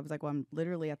front desk. I was like, well, I'm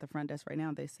literally at the front desk right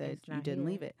now. They said It's you not didn't here.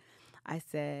 leave it. I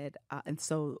said, and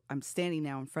so I'm standing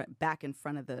now back in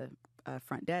front of the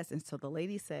front desk. And so the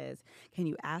lady says, can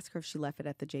you ask her if she left it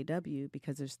at the JW?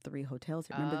 Because there's 3 hotels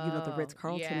here. Remember, the Oh,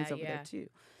 Ritz-Carlton is over there too.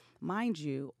 Mind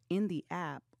you, in the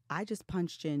app, I just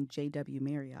punched in JW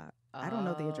Marriott. I don't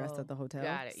know the address of the hotel.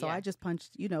 Got it, So yeah. I just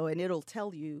punched, and it'll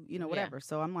tell you, whatever.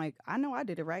 So I'm like, I know I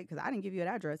did it right because I didn't give you an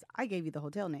address. I gave you the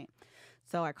hotel name.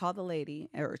 So I called the lady,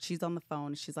 or she's on the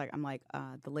phone. She's like,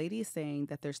 the lady is saying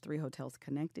that there's 3 hotels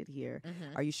connected here.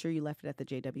 Mm-hmm. Are you sure you left it at the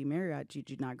JW Marriott? Did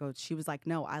you not go? She was like,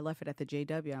 no, I left it at the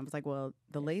JW. And I was like, well,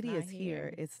 the lady not is here.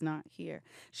 here. It's not here.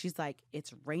 She's like,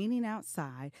 it's raining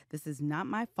outside. This is not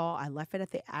my fault. I left it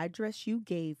at the address you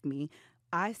gave me.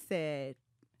 I said,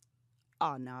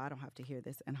 oh, no, I don't have to hear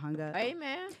this, and hung up.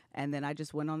 Amen. And then I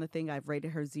just went on the thing. I've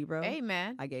rated her 0.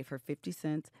 Amen. I gave her 50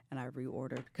 cents, and I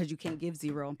reordered because you can't give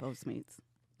 0 on Postmates.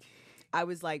 I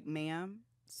was like, ma'am.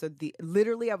 So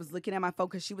literally I was looking at my phone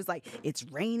because she was like, it's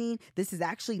raining. This is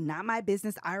actually not my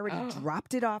business. I already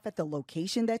dropped it off at the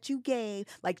location that you gave.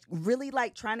 Like really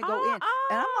like trying to go in. And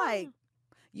I'm like,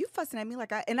 you fussing at me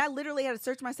like and I literally had to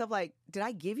search myself like, did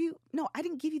I give you? No, I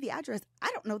didn't give you the address.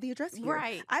 I don't know the address here.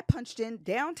 Right. I punched in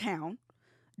downtown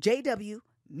JW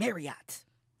Marriott.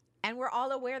 And we're all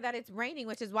aware that it's raining,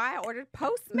 which is why I ordered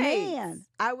Postmates. Man,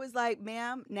 I was like,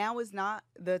 ma'am, now is not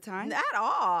the time. Not at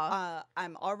all.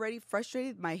 I'm already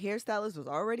frustrated. My hairstylist was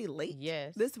already late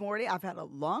Yes. this morning. I've had a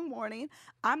long morning.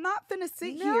 I'm not finna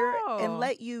sit here and No.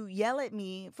 let you yell at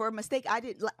me for a mistake. I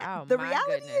did. Oh, The my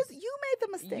reality goodness. is you made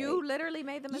the mistake. You literally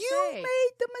made the mistake. You made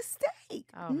the mistake,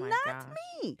 Oh, my not gosh.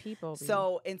 me. People. Be-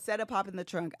 So instead of popping the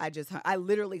trunk, I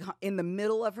literally in the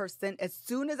middle of her sentence, as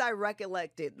soon as I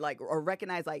recollected, or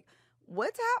recognized,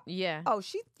 what's happening? yeah. Oh,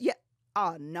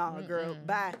 Oh no, girl,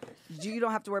 bye. You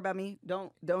don't have to worry about me.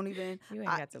 Don't even. You ain't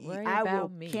got to worry I about will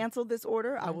me. cancel this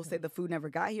order. I will say the food never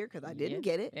got here because I didn't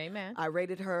get it. Amen. I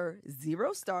rated her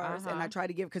 0 stars, and I tried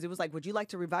to give because it was like, would you like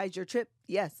to revise your trip?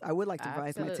 Yes, I would like to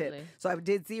revise my tip. So I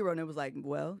did 0, and it was like,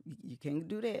 well, you can't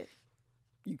do that.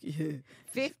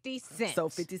 50 cents. So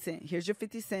 50 cents. Here's your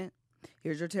 50 cent.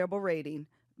 Here's your terrible rating,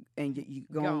 and you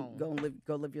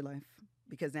go live your life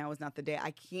because now is not the day.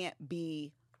 I can't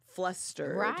be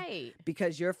flustered, right?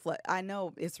 Because you're I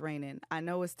know it's raining. I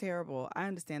know it's terrible. I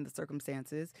understand the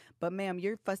circumstances, but ma'am,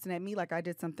 you're fussing at me like I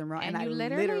did something wrong, and I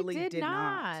literally did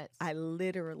not. I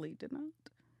literally did not.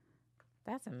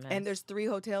 That's a mess. And there's 3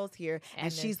 hotels here,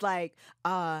 and she's like,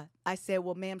 I said,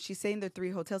 well, ma'am, she's saying there are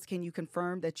 3 hotels. Can you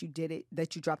confirm that you did it?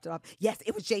 That you dropped it off? Yes,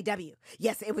 it was JW.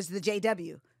 Yes, it was the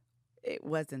JW. It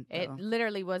wasn't. Though. It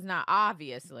literally was not.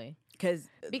 Obviously.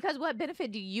 Because what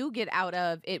benefit do you get out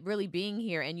of it really being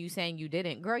here and you saying you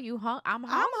didn't? Girl, I'm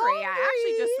hungry. I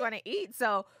actually just want to eat.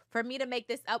 So for me to make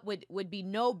this up would be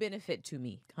no benefit to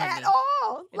me, honey. At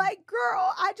all. Like,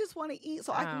 girl, I just want to eat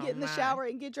so I can get in the shower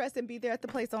and get dressed and be there at the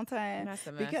place on time. That's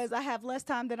a mess. Because I have less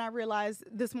time than I realized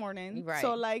this morning. Right.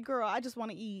 So, like, girl, I just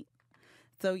want to eat.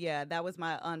 So, yeah, that was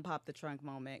my unpop the trunk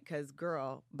moment. Because,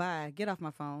 girl, bye. Get off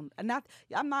my phone.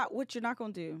 I'm not what you're not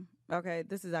going to do. Okay?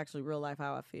 This is actually real life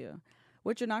how I feel.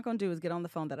 What you're not going to do is get on the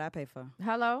phone that I pay for.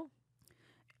 Hello?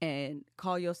 And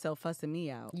call yourself fussing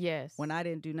me out. Yes. When I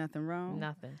didn't do nothing wrong.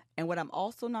 Nothing. And what I'm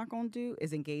also not going to do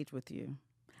is engage with you.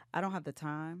 I don't have the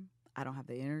time. I don't have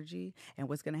the energy. And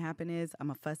what's going to happen is I'm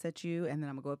going to fuss at you, and then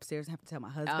I'm going to go upstairs and have to tell my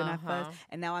husband I fuss.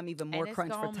 And now I'm even more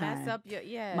crunched for time. Mess up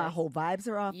my whole vibes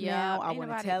are off now. I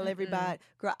want to tell everybody.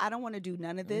 Girl, I don't want to do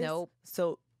none of this. Nope.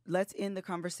 So let's end the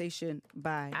conversation.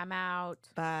 Bye. I'm out.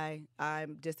 Bye.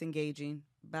 I'm disengaging.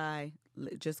 Bye.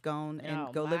 Just go on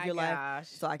and go live your life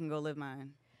so I can go live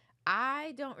mine.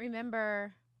 I don't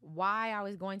remember why I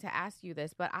was going to ask you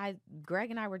this, but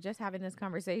Greg and I were just having this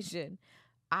conversation.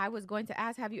 I was going to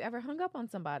ask, have you ever hung up on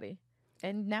somebody?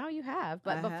 And now you have.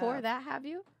 But before that, have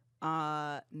you?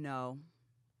 No.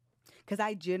 Because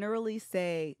I generally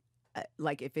say,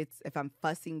 like, if I'm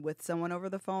fussing with someone over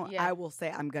the phone, I will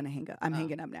say, I'm going to hang up. I'm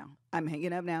hanging up now. I'm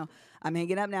hanging up now. I'm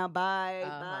hanging up now. Bye.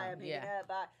 Bye. I'm hanging up.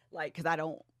 Bye. Like, because I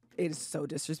don't. It is so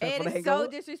disrespectful to hang up. It is so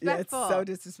disrespectful. Yeah, it's so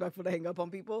disrespectful to hang up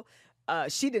on people.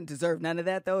 She didn't deserve none of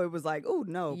that, though. It was like, oh,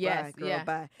 no, bye, girl,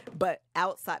 bye. But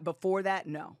before that,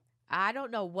 no. I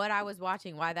don't know what I was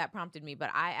watching, why that prompted me, but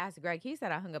I asked Greg. He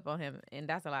said I hung up on him, and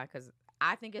that's a lie because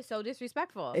I think it's so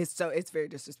disrespectful. It's very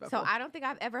disrespectful. So I don't think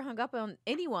I've ever hung up on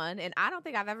anyone, and I don't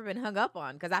think I've ever been hung up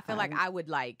on because I feel like I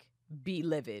would be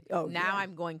livid. Oh, now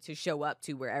I'm going to show up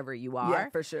to wherever you are. Yeah,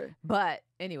 for sure. But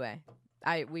anyway,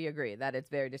 we agree that it's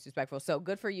very disrespectful. So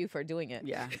good for you for doing it.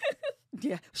 Yeah.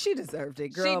 Yeah, she deserved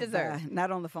it, girl. She deserved.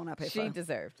 Not on the phone I pay for. She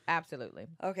deserved. Absolutely.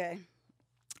 Okay.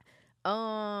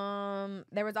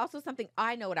 There was also something,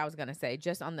 I know what I was going to say,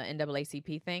 just on the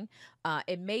NAACP thing.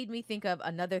 It made me think of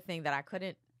another thing that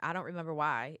I don't remember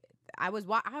why. I was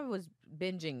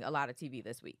binging a lot of TV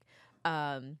this week.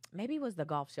 Maybe it was the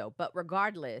golf show, but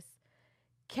regardless,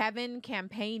 Kevin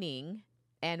campaigning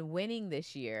and winning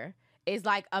this year is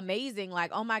amazing.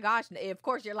 Oh my gosh. Of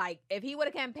course you're if he would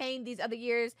have campaigned these other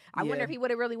years, I wonder if he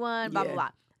would have really won, blah, blah, blah.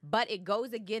 But it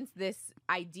goes against this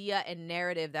idea and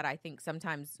narrative that I think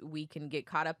sometimes we can get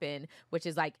caught up in, which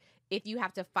is if you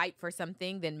have to fight for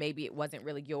something, then maybe it wasn't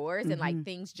really yours. Mm-hmm. And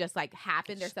things just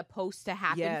happen. They're supposed to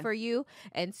happen for you.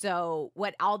 And so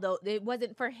although it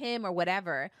wasn't for him or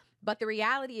whatever, but the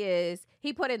reality is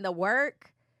he put in the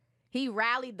work. He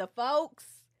rallied the folks.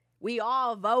 We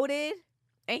all voted.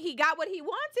 And he got what he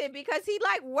wanted because he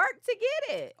worked to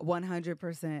get it.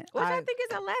 100%. Which I think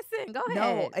is a lesson. Go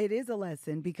ahead. No, it is a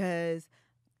lesson because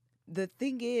the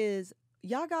thing is,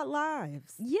 y'all got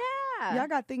lives. Yeah. Y'all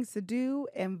got things to do,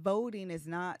 and voting is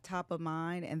not top of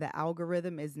mind, and the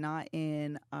algorithm is not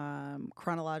in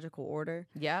chronological order.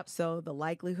 Yep. So the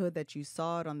likelihood that you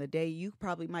saw it on the day, you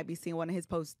probably might be seeing one of his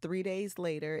posts 3 days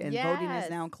later, and voting is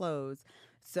now closed.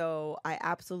 So I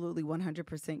absolutely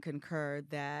 100% concur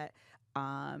that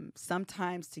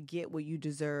sometimes to get what you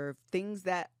deserve, getting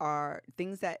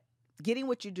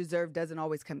what you deserve doesn't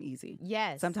always come easy.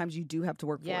 Yes. Sometimes you do have to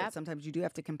work for it. Sometimes you do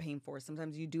have to campaign for it.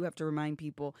 Sometimes you do have to remind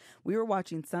people. We were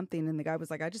watching something and the guy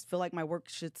was like, I just feel like my work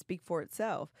should speak for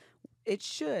itself. It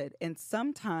should. And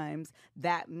sometimes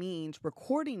that means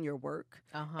recording your work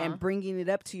and bringing it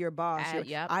up to your boss.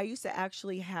 I used to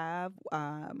actually have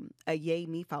a Yay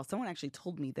Me file. Someone actually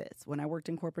told me this when I worked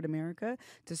in corporate America,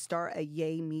 to start a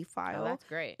Yay Me file. Oh, that's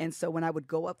great. And so when I would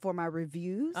go up for my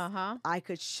reviews, I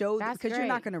could show them, because you're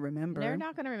not going to remember. They're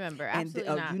not going to remember.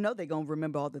 Absolutely not. You know they're going to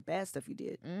remember all the bad stuff you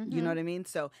did. You know what I mean?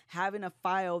 So having a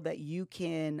file that you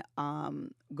can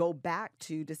go back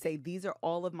to say, these are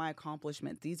all of my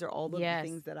accomplishments. These are all of the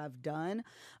things that I've done.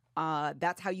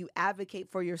 That's how you advocate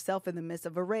for yourself in the midst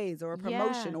of a raise or a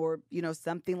promotion or,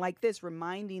 something like this,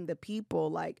 reminding the people,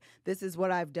 like, this is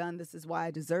what I've done. This is why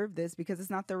I deserve this, because it's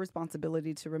not their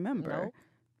responsibility to remember. Nope.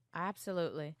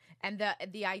 Absolutely. And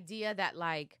the idea that,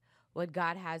 like, what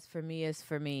God has for me is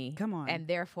for me. Come on. And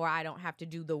therefore I don't have to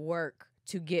do the work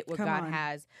to get what God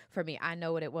has for me. I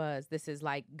know what it was. This is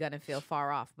like gonna feel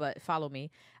far off, but follow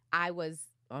me. I was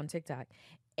on TikTok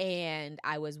and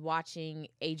I was watching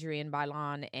Adrienne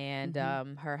Bailon and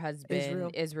her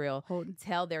husband Israel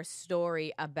tell their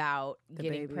story about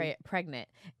getting pregnant,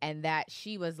 and that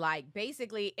she was like,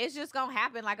 basically, it's just gonna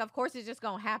happen. Like, of course it's just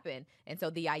gonna happen. And so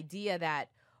the idea that,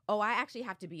 I actually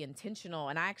have to be intentional,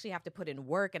 and I actually have to put in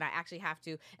work, and I actually have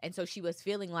to. And so she was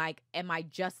feeling like, am I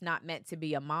just not meant to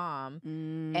be a mom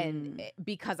and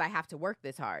because I have to work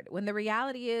this hard? When the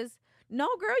reality is, no,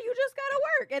 girl, you just got to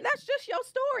work. And that's just your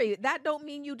story. That don't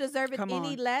mean you deserve it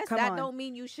any less. That don't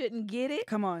mean you shouldn't get it.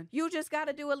 Come on. You just got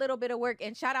to do a little bit of work.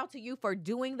 And shout out to you for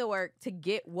doing the work to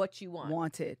get what you want.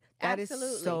 Wanted. That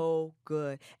Absolutely. Is so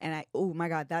good. And oh my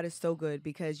God, that is so good,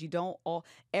 because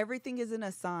everything isn't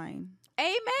a sign.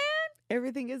 Amen.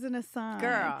 Everything isn't a sign.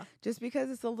 Girl. Just because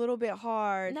it's a little bit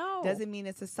hard doesn't mean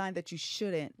it's a sign that you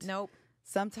shouldn't. Nope.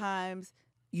 Sometimes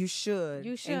you should. And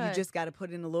you just got to put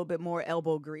in a little bit more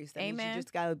elbow grease. That means you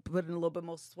just got to put in a little bit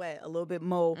more sweat, a little bit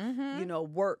more,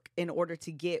 work in order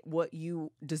to get what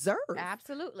you deserve.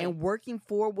 Absolutely. And working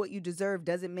for what you deserve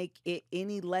doesn't make it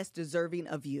any less deserving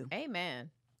of you.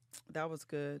 Amen. That was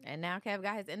good. And now Kev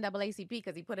got his NAACP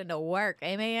because he put in the work.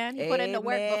 Amen. He put in the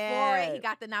work before it. He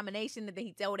got the nomination, and then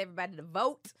he told everybody to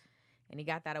vote, and he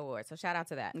got that award. So shout out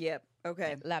to that. Yep.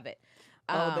 Okay. Love it.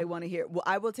 They want to hear. Well,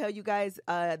 I will tell you guys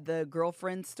the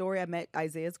girlfriend story. I met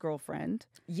Isaiah's girlfriend.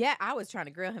 Yeah, I was trying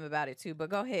to grill him about it too, but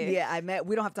go ahead. Yeah,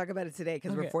 we don't have to talk about it today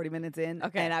because we're 40 minutes in.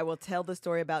 Okay. And I will tell the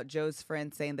story about Joe's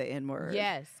friend saying the N-word.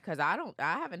 Yes, because I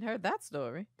haven't heard that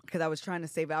story. Because I was trying to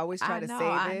save it. I always try to save it.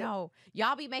 I know.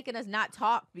 Y'all be making us not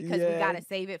talk because we got to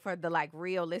save it for the like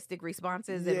realistic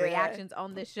responses and reactions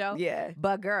on this show. Yeah.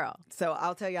 But girl. So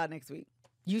I'll tell y'all next week.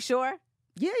 You sure?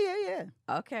 Yeah.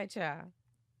 Okay, child.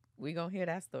 We gonna hear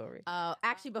that story.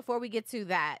 Actually, before we get to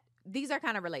that, these are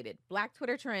kind of related. Black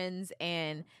Twitter trends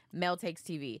and Mel Takes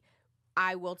TV.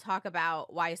 I will talk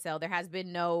about YSL. There has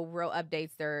been no real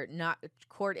updates.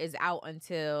 Court is out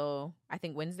until, I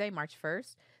think, Wednesday, March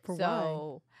 1st.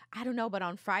 So I don't know, but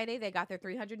on Friday they got their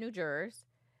 300 new jurors.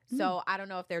 So I don't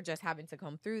know if they're just having to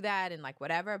come through that and like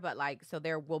whatever, but like, so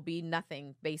there will be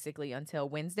nothing basically until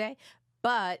Wednesday.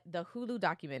 But the Hulu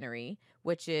documentary,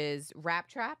 which is Rap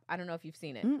Trap, I don't know if you've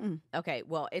seen it. Okay,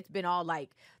 well, it's been all like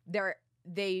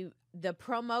the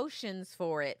promotions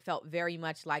for it felt very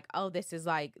much like, oh, this is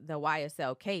like the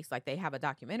YSL case, like they have a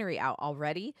documentary out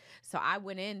already. So I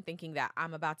went in thinking that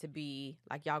I'm about to be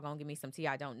like, y'all gonna give me some tea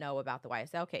I don't know about the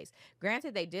YSL case.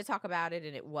 Granted, they did talk about it,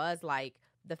 and it was like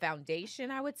the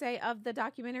foundation, I would say, of the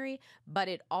documentary, but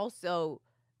it also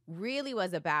really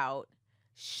was about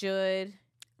should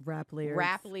rap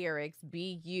lyrics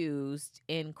be used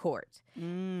in court.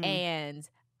 And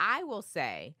I will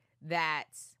say that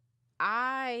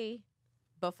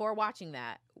before watching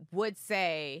that, would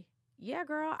say, yeah,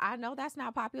 girl, I know that's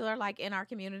not popular like in our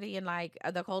community and like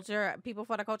the culture. People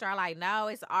for the culture are like, no,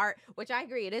 it's art, which I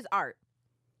agree, it is art.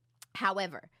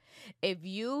 However, if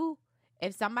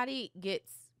somebody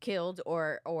gets killed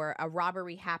or a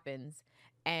robbery happens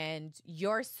and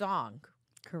your song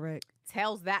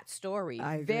tells that story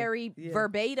very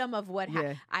verbatim of what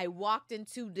happened. I walked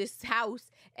into this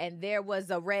house and there was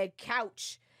a red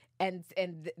couch and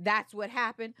that's what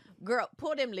happened. Girl,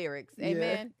 pull them lyrics.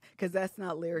 Amen. Because that's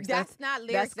not lyrics. That's not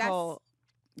lyrics.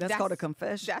 That's called a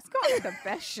confession. That's called a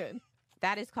confession.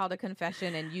 That is called a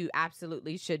confession, and you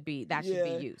absolutely should be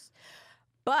used.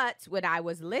 But when I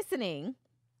was listening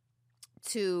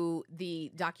to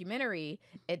the documentary,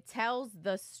 it tells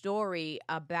the story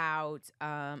about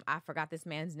I forgot this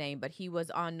man's name, but he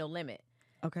was on No Limit.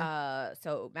 Okay.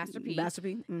 So Master P.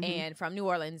 Mm-hmm. And from New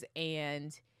Orleans,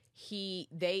 and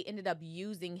they ended up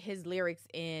using his lyrics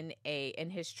in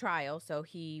his trial. So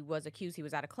he was accused. He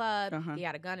was at a club. He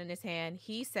had a gun in his hand.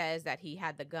 He says that he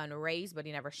had the gun raised, but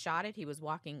he never shot it. He was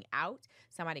walking out.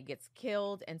 Somebody gets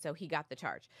killed, and so he got the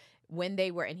charge. And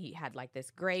he had like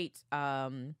this great.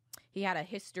 He had a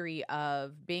history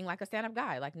of being like a stand-up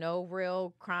guy, like no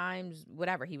real crimes,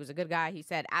 whatever. He was a good guy. He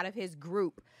said out of his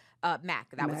group, Mac,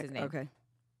 was his name. Okay.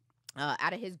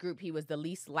 Out of his group, he was the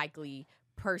least likely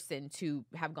person to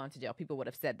have gone to jail. People would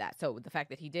have said that. So the fact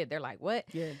that he did, they're like, what?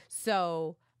 Yeah.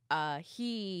 So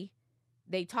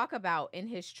they talk about in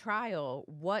his trial,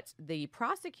 what the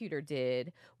prosecutor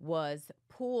did was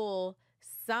pull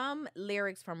some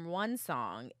lyrics from one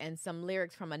song and some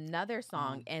lyrics from another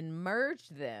song and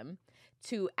merged them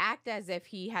to act as if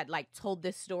he had like told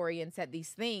this story and said these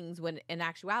things, when in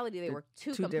actuality they were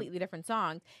two completely different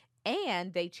songs,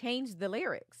 and they changed the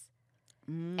lyrics.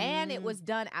 And it was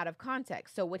done out of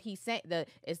context. So what he said,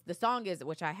 the song is,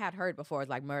 which I had heard before, is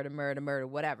like murder, murder, murder,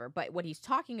 whatever. But what he's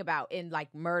talking about in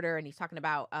like murder, and he's talking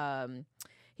about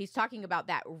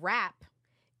that rap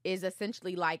is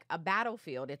essentially like a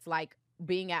battlefield. It's like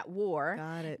being at war.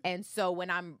 Got it. And so when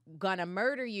I'm gonna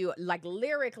murder you, like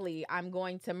lyrically, I'm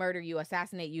going to murder you,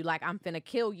 assassinate you, like I'm finna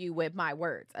kill you with my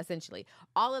words, essentially.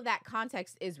 All of that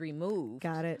context is removed.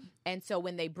 Got it. And so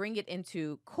when they bring it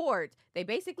into court, they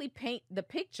basically paint the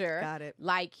picture Got it.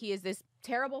 like he is this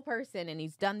terrible person and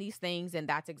he's done these things, and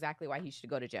that's exactly why he should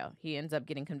go to jail. He ends up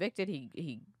getting convicted.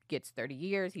 He gets 30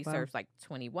 years. He serves like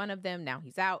 21 of them. Now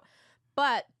he's out.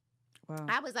 But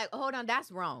I was like, hold on,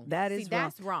 that's wrong.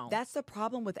 That's wrong. That's the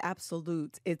problem with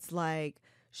absolutes. It's like,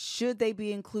 should they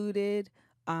be included?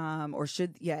 Or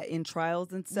should, in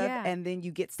trials and stuff. Yeah. And then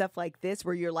you get stuff like this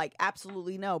where you're like,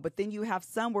 absolutely no. But then you have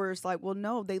some where it's like, well,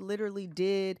 no, they literally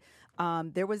did.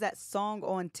 There was that song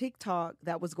on TikTok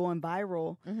that was going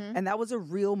viral, and that was a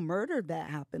real murder that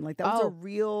happened. Like, that was a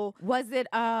real. Was it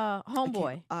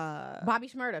homeboy? Bobby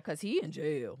Shmurda, because he in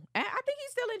jail. And I think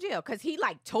he's still in jail because he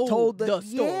like told the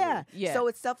story. Yeah. So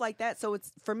it's stuff like that. So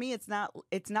it's, for me, it's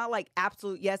not like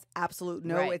absolute yes, absolute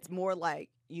no. Right. It's more like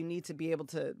you need to be able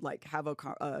to like have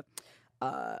a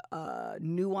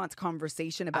nuanced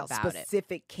conversation about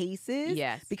specific cases.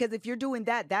 Yes. Because if you're doing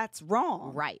that, that's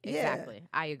wrrong. Right. Exactly.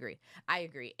 I agree.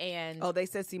 And they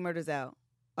said C Murder's out.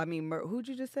 I mean, who'd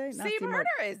you just say? C Murder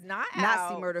is not out. Not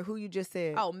C Murder. Who you just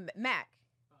said? Oh, Mac.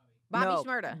 Bobby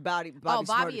Shmurda. Bobby Bobby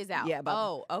Shmurda. is out. Yeah. Bobby.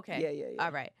 Oh, okay. Yeah.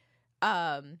 All right.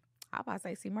 I was about to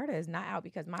say C Murder is not out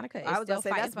because Monica is still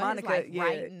fighting for his life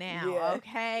right now. Yeah.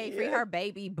 Okay. Free her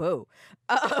baby boo.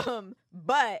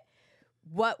 But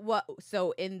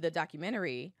so in the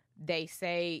documentary, they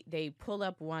say they pull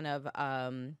up one of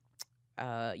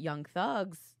Young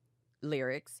Thug's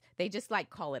lyrics. They just like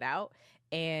call it out,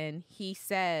 and he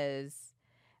says,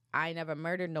 I never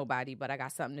murdered nobody, but I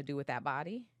got something to do with that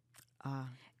body.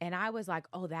 And I was like,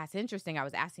 oh, that's interesting. I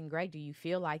was asking Greg, do you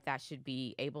feel like that should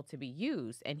be able to be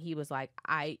used? And he was like,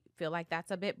 I feel like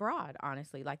that's a bit broad,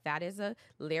 honestly. Like, that is a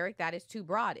lyric that is too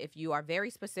broad. If you are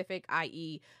very specific,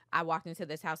 i.e., I walked into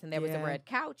this house and there was a red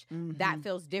couch, that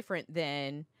feels different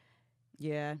than,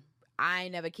 I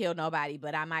never killed nobody,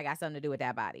 but I might got something to do with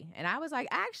that body. And I was like,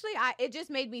 actually, it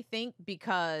just made me think,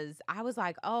 because I was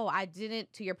like, oh, I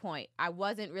didn't, to your point, I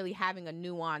wasn't really having a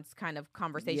nuanced kind of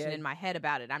conversation in my head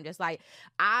about it. I'm just like,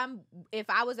 if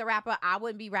I was a rapper, I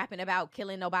wouldn't be rapping about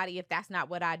killing nobody if that's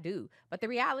not what I do. But the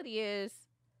reality is,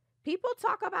 people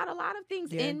talk about a lot of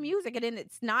things in music, and then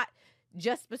it's not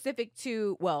just specific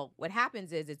to, what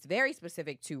happens is it's very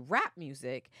specific to rap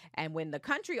music. And when the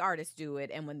country artists do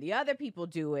it and when the other people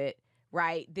do it,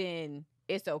 right, then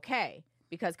it's okay,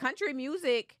 because country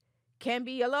music can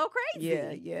be a little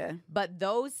crazy. Yeah. But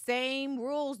those same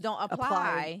rules don't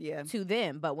apply to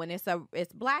them. But when it's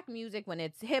black music, when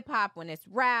it's hip hop, when it's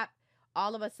rap,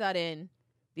 all of a sudden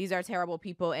these are terrible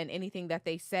people, and anything that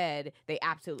they said, they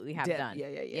absolutely have done.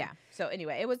 Yeah. So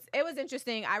anyway, it was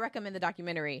interesting. I recommend the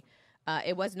documentary.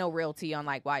 It was no real tea on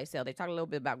like YSL. They talked a little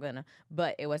bit about Gunna,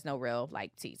 but it was no real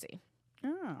like teasy.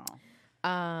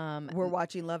 We're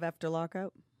watching Love After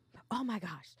Lockout. Oh my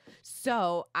gosh.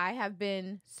 So I have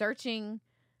been searching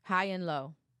high and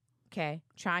low. Okay.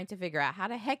 Trying to figure out how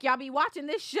the heck y'all be watching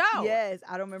this show. Yes.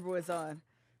 I don't remember what's on.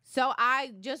 So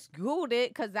I just Googled it,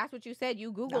 because that's what you said.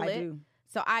 You Googled it. I do.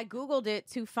 So I Googled it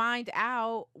to find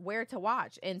out where to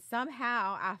watch, and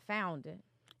somehow I found it.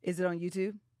 Is it on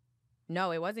YouTube?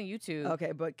 No, it wasn't YouTube.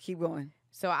 Okay, but keep going.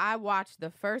 So I watched the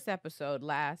first episode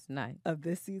last night. Of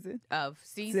this season? Of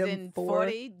season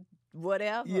 40,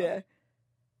 whatever. Yeah.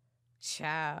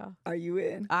 Child. Are you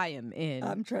in? I am in.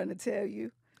 I'm trying to tell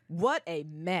you. What a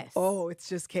mess. Oh, it's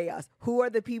just chaos. Who are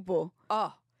the people?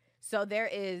 Oh, So there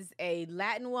is a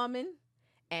Latin woman,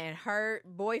 and her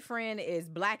boyfriend is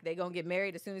black. They gonna get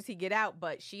married as soon as he get out,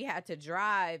 but she had to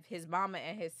drive his mama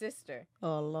and his sister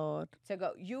Oh Lord. to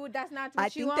go. That's not what I you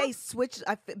think want? they switched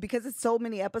because it's so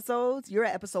many episodes. You're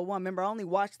at episode 1. Remember, I only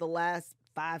watched the last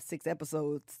 5-6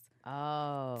 episodes.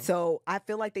 Oh. So I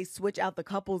feel like they switch out the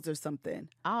couples or something.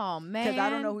 Oh, man. Because I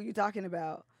don't know who you're talking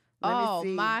about. Let me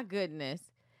see. My goodness.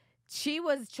 She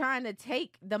was trying to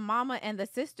take the mama and the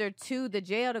sister to the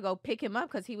jail to go pick him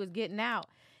up because he was getting out.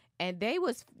 And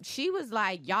she was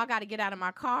like, y'all got to get out of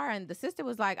my car. And the sister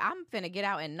was like, I'm finna get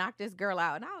out and knock this girl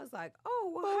out. And I was like,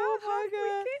 oh, well, how did we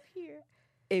get here?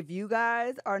 If you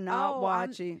guys are not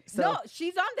watching. No,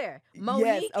 she's on there.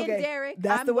 Monique and Derek.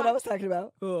 That's the one I was talking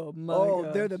about. Oh, my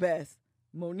God. They're the best.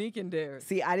 Monique and Derek.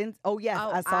 See, I didn't. Oh, yes.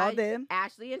 I saw them.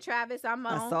 Ashley and Travis, I'm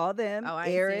on. I saw them. Oh, I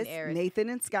ain't Eris, seen Eris. Nathan,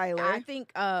 and Skylar. I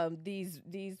think these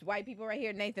white people right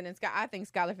here, Nathan and Sky, I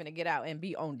think Skylar finna get out and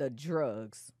be on the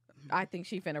drugs. I think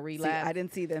she finna relapse. See, I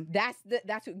didn't see them.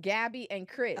 That's who Gabby and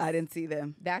Chris. I didn't see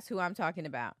them. That's who I'm talking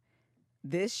about.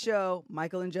 This show,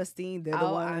 Michael and Justine, they're the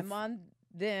ones. I'm on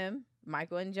them.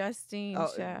 Michael and Justine.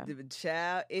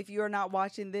 Child, if you are not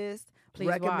watching this, please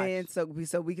recommend watch.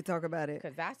 so we can talk about it.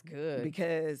 Because that's good.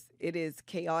 Because it is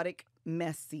chaotic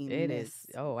messiness. It is.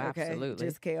 Oh, absolutely. Okay?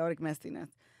 Just chaotic messiness.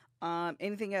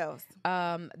 Anything else?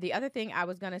 The other thing I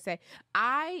was gonna say,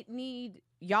 I need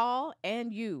y'all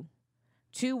and you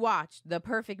to watch The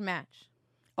Perfect Match.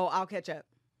 Oh, I'll catch up.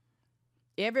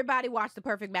 Everybody watch The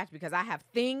Perfect Match because I have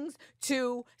things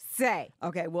to say.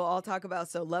 Okay, we'll all talk about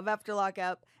Love After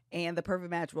Lockup and The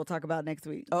Perfect Match we'll talk about next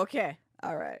week. Okay.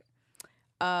 All right.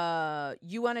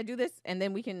 You want to do this and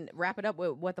then we can wrap it up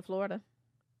with What the Florida?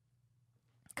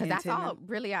 Because that's all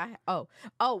really Real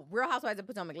Housewives of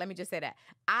Potomac. Let me just say that.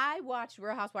 I watched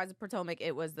Real Housewives of Potomac.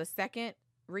 It was the second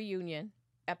reunion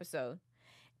episode.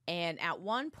 And at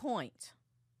one point,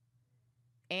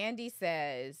 Andy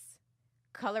says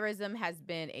colorism has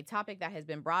been a topic that has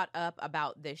been brought up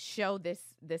about this show,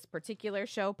 this particular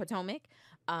show, Potomac,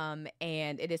 and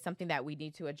it is something that we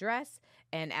need to address.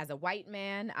 And as a white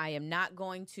man, I am not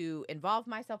going to involve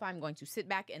myself. I'm going to sit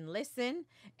back and listen.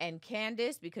 And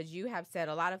Candace, because you have said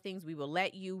a lot of things, we will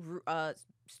let you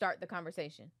start the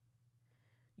conversation.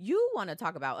 You want to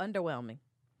talk about underwhelming.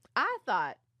 I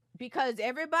thought, because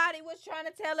everybody was trying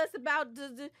to tell us about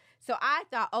so I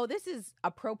thought, this is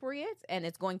appropriate and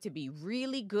it's going to be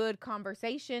really good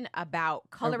conversation about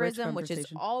colorism, which is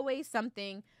always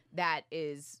something that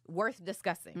is worth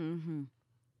discussing. Mm-hmm.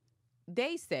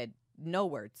 They said no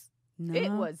words. No.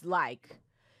 It was like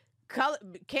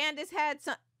Candace had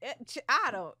some.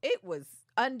 It was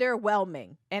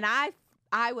underwhelming, and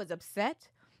I was upset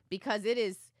because it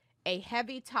is a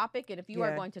heavy topic, and if you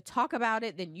are going to talk about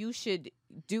it, then you should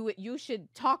do it. You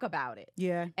should talk about it.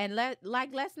 Yeah. And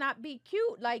let's not be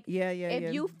cute. Like,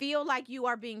 if you feel like you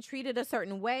are being treated a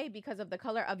certain way because of the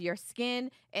color of your skin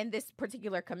in this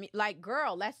particular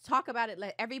girl, let's talk about it.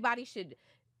 Everybody should.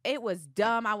 It was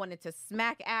dumb. I wanted to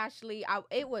smack Ashley.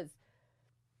 It was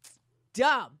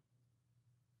dumb.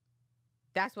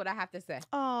 That's what I have to say.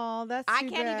 Oh, that's too I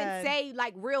can't bad. even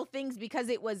say real things because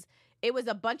it was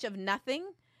a bunch of nothing.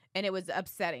 And it was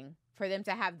upsetting for them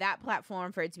to have that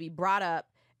platform, for it to be brought up,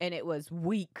 and it was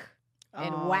weak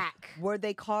and whack. Were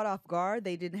they caught off guard?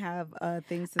 They didn't have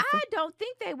things to say? I don't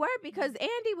think they were, because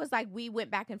Andy was like, we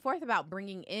went back and forth about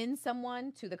bringing in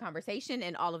someone to the conversation,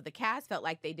 and all of the cast felt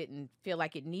like they didn't feel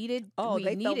like it needed.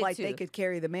 They felt like they could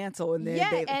carry the mantle, and then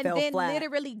they fell flat.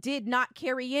 Literally did not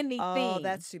carry anything. Oh,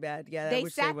 that's too bad. Yeah, they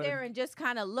sat there and just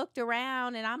kind of looked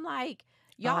around, and I'm like,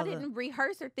 y'all didn't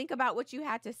rehearse or think about what you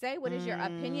had to say. What is your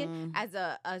opinion as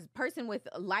a person with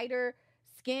lighter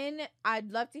skin? I'd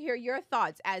love to hear your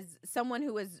thoughts as someone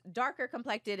who is darker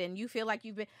complected and you feel like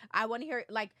I want to hear,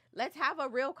 let's have a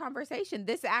real conversation.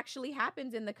 This actually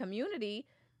happens in the community.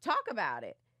 Talk about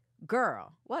it.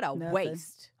 Girl, what a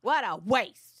waste. What a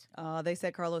waste. They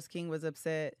said Carlos King was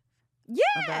upset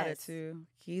about it too.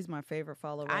 He's my favorite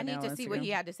follower right now. I need to see what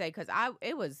he had to say, because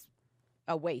it was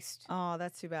a waste. Oh,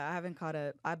 that's too bad. I haven't caught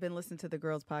up. I've been listening to the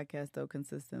girls' podcast though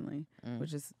consistently,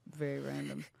 which is very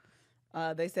random.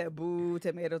 They said boo,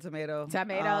 tomato. Tomato.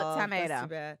 That's too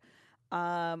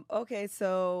bad. Okay,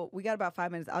 so we got about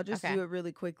 5 minutes. I'll just do it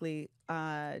really quickly.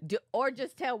 Or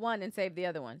just tell one and save the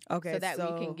other one. Okay, so that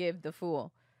we can give the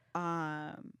full.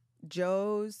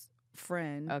 Joe's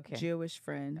friend, Jewish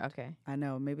friend. Okay. I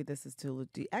know, maybe this is too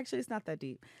deep. Actually, it's not that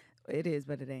deep. It is,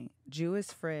 but it ain't. Jewish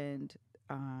friend.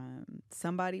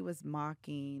 Somebody was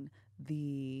mocking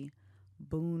the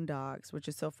Boondocks, which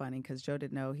is so funny because Joe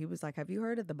didn't know. He was like, have you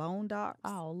heard of the Boondocks?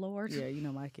 Oh, Lord. Yeah, you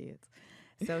know my kids.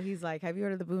 So he's like, have you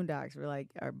heard of the Boondocks? We're like,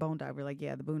 or Bone Dog. We're like,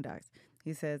 yeah, the Boondocks.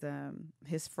 He says,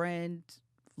 his friend,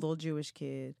 little Jewish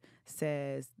kid,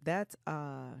 says that's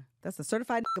a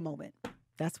certified nigga moment.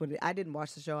 That's what I didn't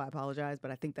watch the show. I apologize,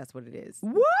 but I think that's what it is.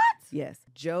 What? Yes.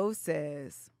 Joe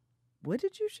says, what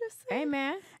did you just say? Hey,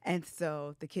 man. And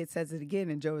so the kid says it again,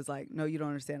 and Joe is like, no, you don't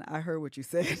understand. I heard what you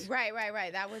said. Right.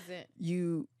 That wasn't.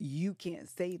 You can't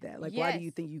say that. Like, why do you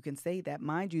think you can say that?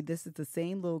 Mind you, this is the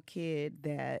same little kid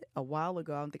that a while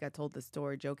ago, I don't think I told the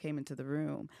story, Joe came into the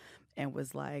room and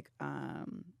was like,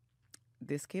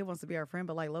 this kid wants to be our friend,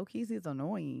 but like low key, he's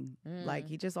annoying. Like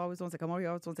he just always wants to come over. He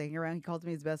always wants to hang around. He calls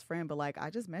me his best friend, but like I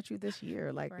just met you this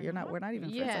year. Like we're not even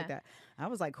friends like that. I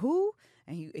was like, who?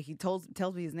 And he tells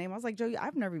me his name. I was like, Joe,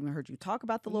 I've never even heard you talk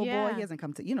about the little boy. He hasn't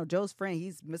come to, Joe's friend.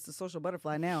 He's Mr. Social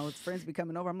Butterfly now. His friends be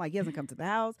coming over. I'm like, he hasn't come to the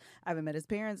house. I haven't met his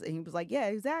parents. And he was like, yeah,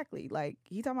 exactly. Like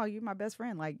he talking about you're my best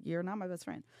friend. Like you're not my best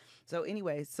friend. So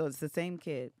anyway, so it's the same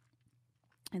kid.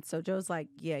 And so Joe's like,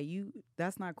 yeah,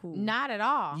 that's not cool. Not at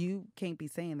all. You can't be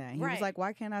saying that. He was like,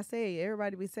 why can't I say it?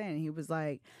 Everybody be saying it. He was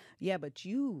like, yeah, but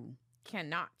you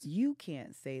cannot. You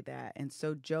can't say that. And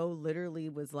so Joe literally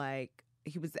was like,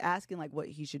 he was asking like what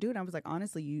he should do. And I was like,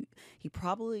 honestly, he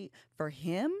probably, for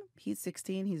him, he's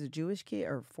 16, he's a Jewish kid,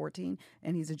 or 14,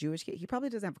 and he's a Jewish kid. He probably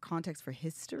doesn't have context for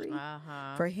history.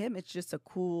 For him, it's just a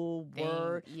cool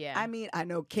word. Yeah. I mean, I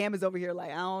know Cam is over here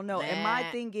like, I don't know. And my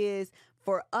thing is,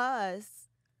 for us,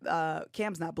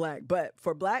 Cam's not black, but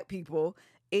for black people,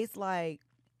 it's like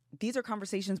these are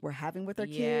conversations we're having with our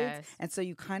kids. And so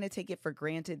you kind of take it for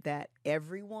granted that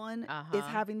everyone is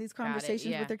having these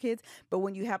conversations with their kids. But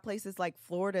when you have places like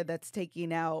Florida that's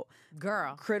taking out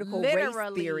critical race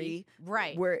theory,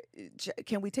 where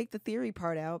can we take the theory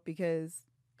part out? Because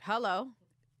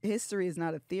history is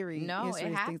not a theory. No, history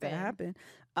it is things that happen.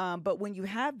 But when you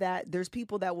have that, there's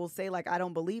people that will say, like, I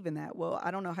don't believe in that. Well,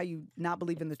 I don't know how you not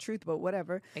believe in the truth, but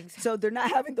whatever. Exactly. So they're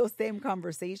not having those same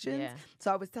conversations.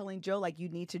 So I was telling Joe, like, you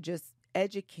need to just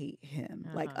educate him,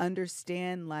 like,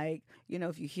 understand, like,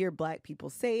 if you hear black people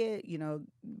say it,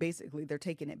 basically they're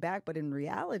taking it back. But in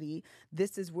reality,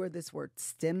 this is where this word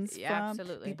stems from.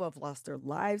 Absolutely. People have lost their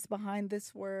lives behind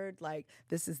this word. Like,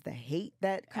 this is the hate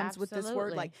that comes with this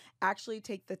word. Like, actually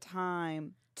take the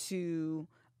time to...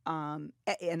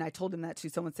 and I told him that too.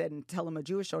 Someone said, and tell him a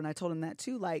Jewish show. And I told him that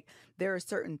too. Like, there are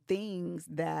certain things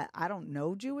that I don't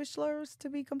know Jewish slurs, to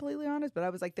be completely honest, but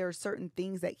I was like, there are certain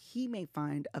things that he may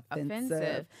find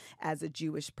offensive as a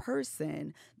Jewish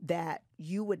person that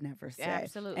you would never say.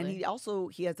 Absolutely. And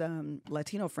he has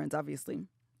Latino friends, obviously.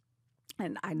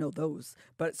 And I know those.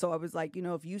 But so I was like,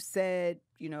 if you said,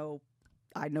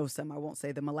 I know some, I won't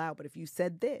say them aloud, but if you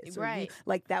said this,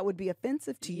 like that would be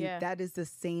offensive to you. That is the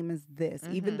same as this,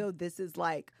 even though this is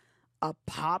like a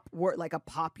pop word, like a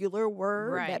popular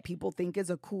word that people think is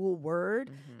a cool word.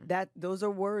 That those are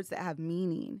words that have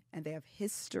meaning and they have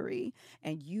history.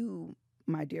 And you,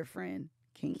 my dear friend,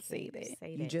 can't say that.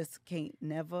 You just can't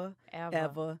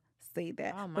ever say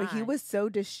that. But he was so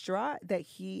distraught that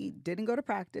he didn't go to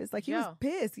practice. Like he was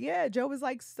pissed. Yeah, Joe was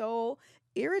like so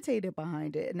irritated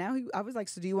behind it. And now I was like,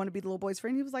 so do you want to be the little boy's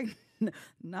friend? He was like,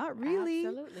 not really.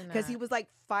 Absolutely not. Because he was like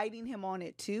fighting him on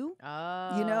it too.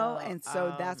 And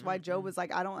so that's why Joe was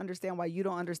like, I don't understand why you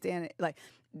don't understand it. Like,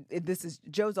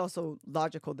 Joe's also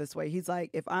logical this way. He's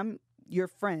like, if I'm your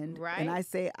friend and I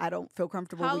say I don't feel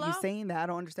comfortable with you saying that, I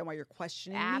don't understand why you're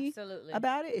questioning me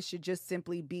about it. It should just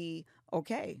simply be,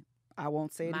 okay, I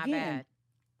won't say it My again. bad.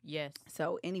 Yes.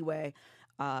 So anyway,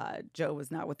 Joe was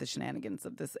not with the shenanigans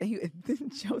of this. And then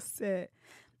Joe said,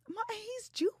 he's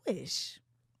Jewish.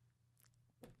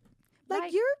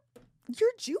 Like you're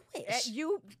Jewish.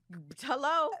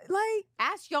 Like,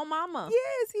 ask your mama.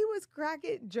 Yes, he was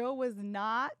cracking. Joe was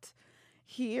not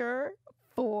here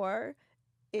for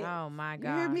it. Oh my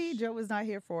gosh. You hear me? Joe was not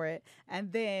here for it.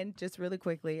 And then, just really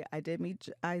quickly, I did meet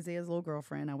Isaiah's little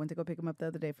girlfriend. I went to go pick him up the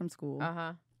other day from school.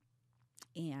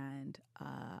 And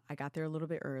I got there a little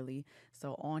bit early.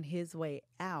 So on his way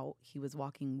out, he was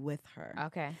walking with her.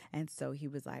 Okay. And so he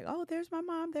was like, oh, there's my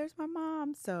mom. There's my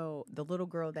mom. So the little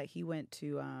girl that he went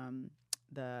to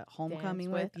the homecoming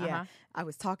with. I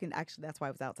was talking. Actually, that's why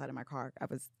I was outside of my car. I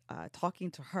was talking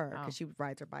to her because she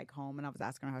rides her bike home. And I was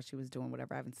asking her how she was doing,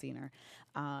 whatever. I haven't seen her.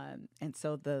 And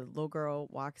so the little girl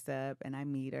walks up and I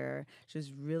meet her. She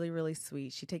was really, really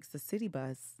sweet. She takes the city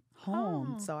bus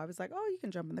home. So I was like, oh, you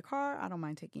can jump in the car. I don't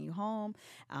mind taking you home.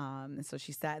 And so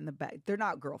she sat in the back. They're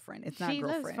not girlfriend. It's not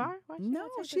girlfriend. Lives far? No,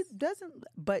 she doesn't.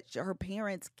 But her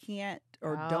parents can't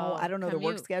or don't. I don't know the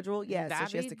work schedule. Yeah, so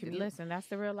she has to commute. Listen, that's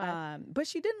the real life. But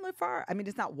she didn't live far. I mean,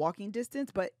 it's not walking distance,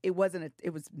 but it wasn't.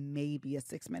 It was maybe a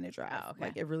 6-minute drive. Oh, okay.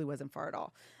 Like it really wasn't far at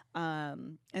all.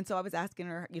 And so I was asking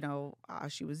her, how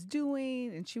she was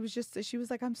doing. And she was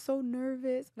like, I'm so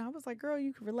nervous. And I was like, girl,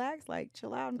 you can relax, like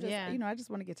chill out. I'm just, I just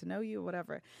want to get to know you or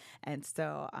whatever. And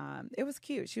so it was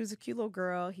cute. She was a cute little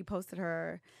girl. He posted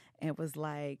her and it was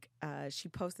like, she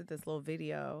posted this little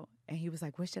video and he was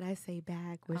like, what should I say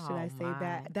back? What should I say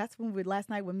back? That's last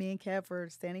night when me and Kev were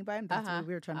standing by him, that's what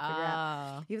we were trying to figure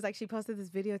out. He was like, she posted this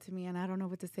video to me and I don't know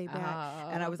what to say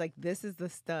back. And I was like, this is the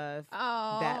stuff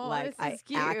that like I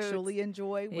actually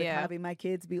enjoy with having my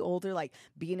kids be older, like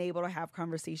being able to have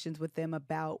conversations with them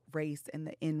about race and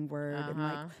the N-word and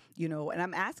like, and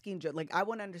I'm asking, like, I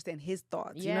want to understand his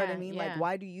thoughts. You know what I mean? Like,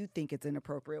 why do you think it's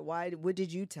inappropriate? What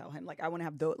did you tell him? Like, I want to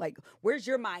have those, like, where's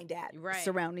your mind at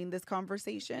surrounding this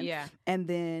conversation? Yeah. And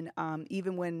then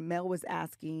even when Mel was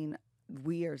asking,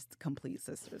 we are complete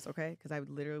sisters, okay? Because I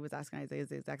literally was asking Isaiah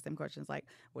the exact same questions, like,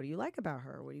 what do you like about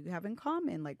her? What do you have in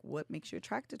common? Like, what makes you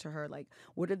attracted to her? Like,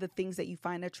 what are the things that you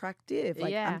find attractive?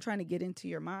 Like, I'm trying to get into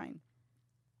your mind.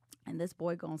 And this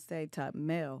boy gonna say to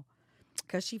Mel,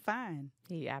 because she fine.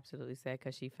 He absolutely said,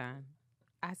 because she fine.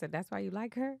 I said, that's why you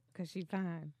like her? Because she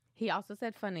fine. He also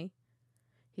said funny.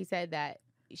 He said that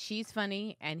she's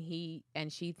funny and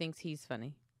she thinks he's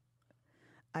funny.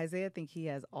 Isaiah think he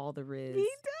has all the riz. He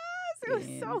does. It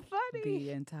was so funny.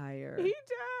 The entire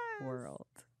world.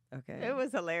 Okay. It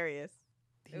was hilarious.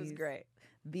 It was great.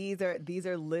 These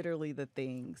are literally the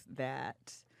things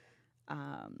that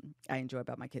I enjoy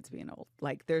about my kids being old.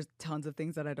 Like, there's tons of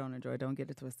things that I don't enjoy. Don't get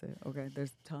it twisted. Okay.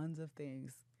 There's tons of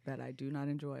things that I do not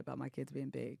enjoy about my kids being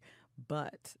big.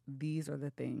 But these are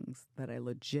the things that I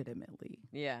legitimately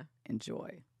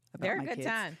enjoy about They're my a good kids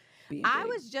time. being I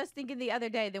big. was just thinking the other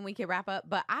day, then we can wrap up,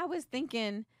 but I was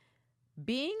thinking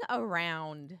being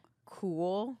around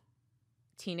cool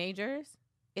teenagers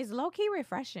is low-key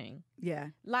refreshing. Yeah.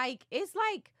 Like, it's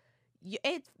like,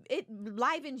 it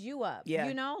livens you up. Yeah.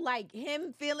 You know? Like,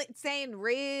 him saying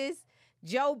Riz,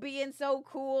 Joe being so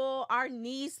cool. Our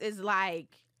niece is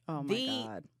like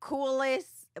God.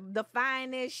 coolest, the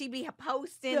finest. She be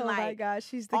posting my gosh,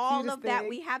 she's the all cutest of that. thing.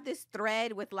 We have this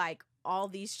thread with like all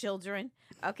these children,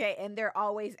 okay, and they're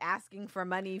always asking for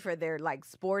money for their like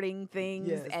sporting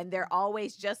things, and they're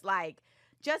always just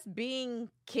being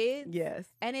kids. Yes.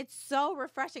 And it's so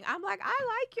refreshing. I'm like, I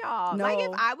like y'all. No. Like,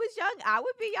 if I was young, I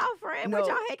would be y'all friend. Would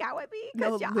y'all hang out with me?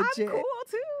 Because I'm cool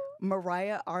too.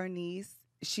 Mariah, our niece,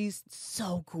 she's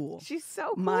so cool. She's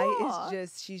so cool.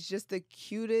 She's just the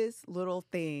cutest little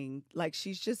thing. Like,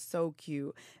 she's just so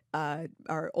cute.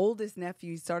 Our oldest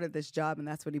nephew started this job, and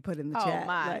that's what he put in the chat.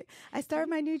 Like, I started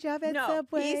my new job at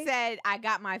Subway. He said, I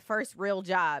got my first real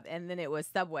job, and then it was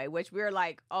Subway, which we were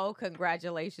like, oh,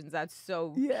 congratulations. That's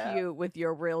so cute with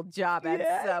your real job at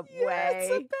Subway. Yeah, it's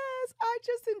the best. I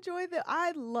just enjoy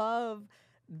I love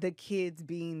the kids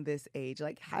being this age.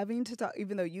 Like, having to talk,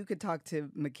 even though you could talk to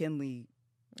McKinley.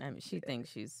 I mean, she thinks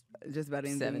she's just about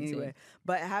anything 17. Anyway.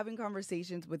 But having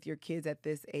conversations with your kids at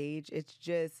this age, it's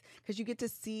just because you get to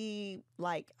see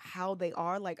like how they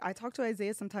are. Like, I talk to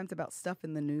Isaiah sometimes about stuff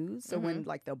in the news. So when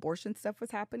like the abortion stuff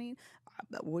was happening,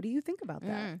 what do you think about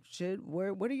that?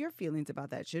 What are your feelings about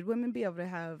that? Should women be able to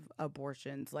have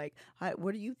abortions? Like,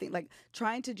 what do you think? Like,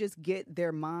 trying to just get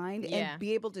their mind and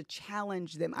be able to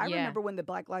challenge them. I remember when the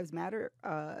Black Lives Matter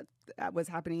was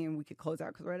happening, and we could close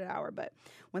out because we're at an hour. But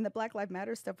when the Black Lives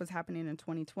Matter stuff was happening in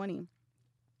 2020,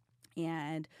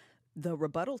 and the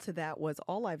rebuttal to that was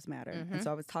all lives matter. And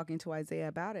so I was talking to Isaiah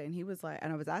about it, and he was like,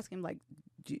 and I was asking him, like,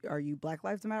 are you Black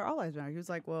Lives Matter, all lives matter? He was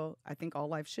like, well, I think all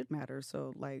lives should matter.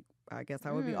 So like, I guess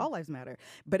I would be all lives matter.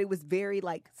 But it was very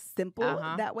like simple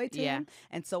that way to him.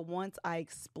 And so once I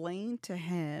explained to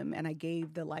him and I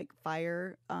gave the like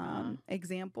fire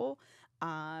example,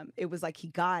 it was like he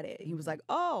got it. He was like,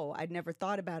 oh, I'd never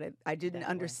thought about it. I didn't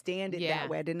understand it that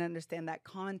way. I didn't understand that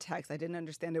context. I didn't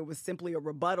understand it was simply a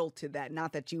rebuttal to that,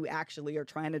 not that you actually are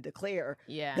trying to declare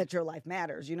that your life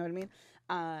matters. You know what I mean?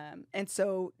 And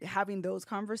so having those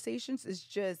conversations is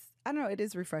just, I don't know, it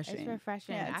is refreshing. It's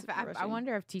refreshing. Yeah, it's I refreshing.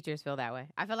 wonder if teachers feel that way.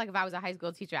 I feel like if I was a high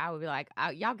school teacher, I would be like,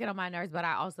 y'all get on my nerves, but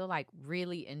I also like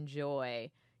really enjoy,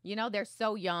 you know, they're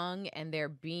so young and they're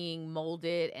being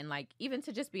molded, and like even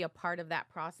to just be a part of that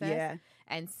process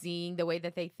and seeing the way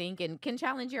that they think and can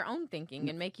challenge your own thinking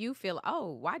and make you feel, oh,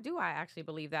 why do I actually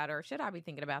believe that? Or should I be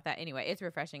thinking about that? Anyway, it's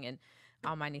refreshing. And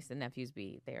all my nieces and nephews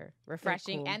they're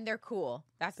refreshing, and they're cool.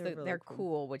 They're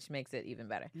cool, which makes it even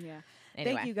better. Yeah.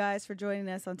 Anyway. Thank you guys for joining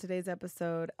us on today's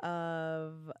episode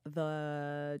of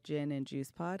the Gin and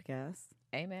Juice podcast.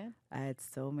 Amen. I had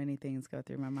so many things go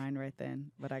through my mind right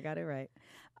then, but I got it right.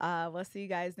 We'll see you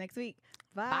guys next week.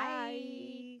 Bye.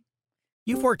 Bye.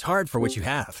 You've worked hard for what you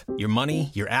have. Your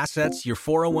money, your assets, your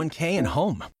 401k, and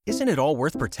home. Isn't it all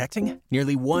worth protecting?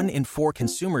 Nearly 1 in 4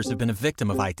 consumers have been a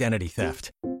victim of identity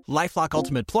theft. LifeLock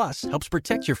Ultimate Plus helps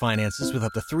protect your finances with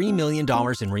up to $3 million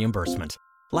in reimbursement.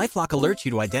 LifeLock alerts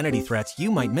you to identity threats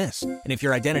you might miss. And if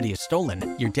your identity is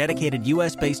stolen, your dedicated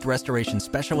U.S.-based restoration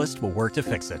specialist will work to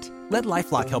fix it. Let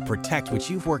LifeLock help protect what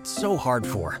you've worked so hard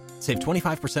for. Save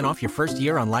 25% off your first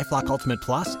year on LifeLock Ultimate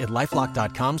Plus at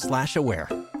LifeLock.com/aware.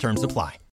 Terms apply.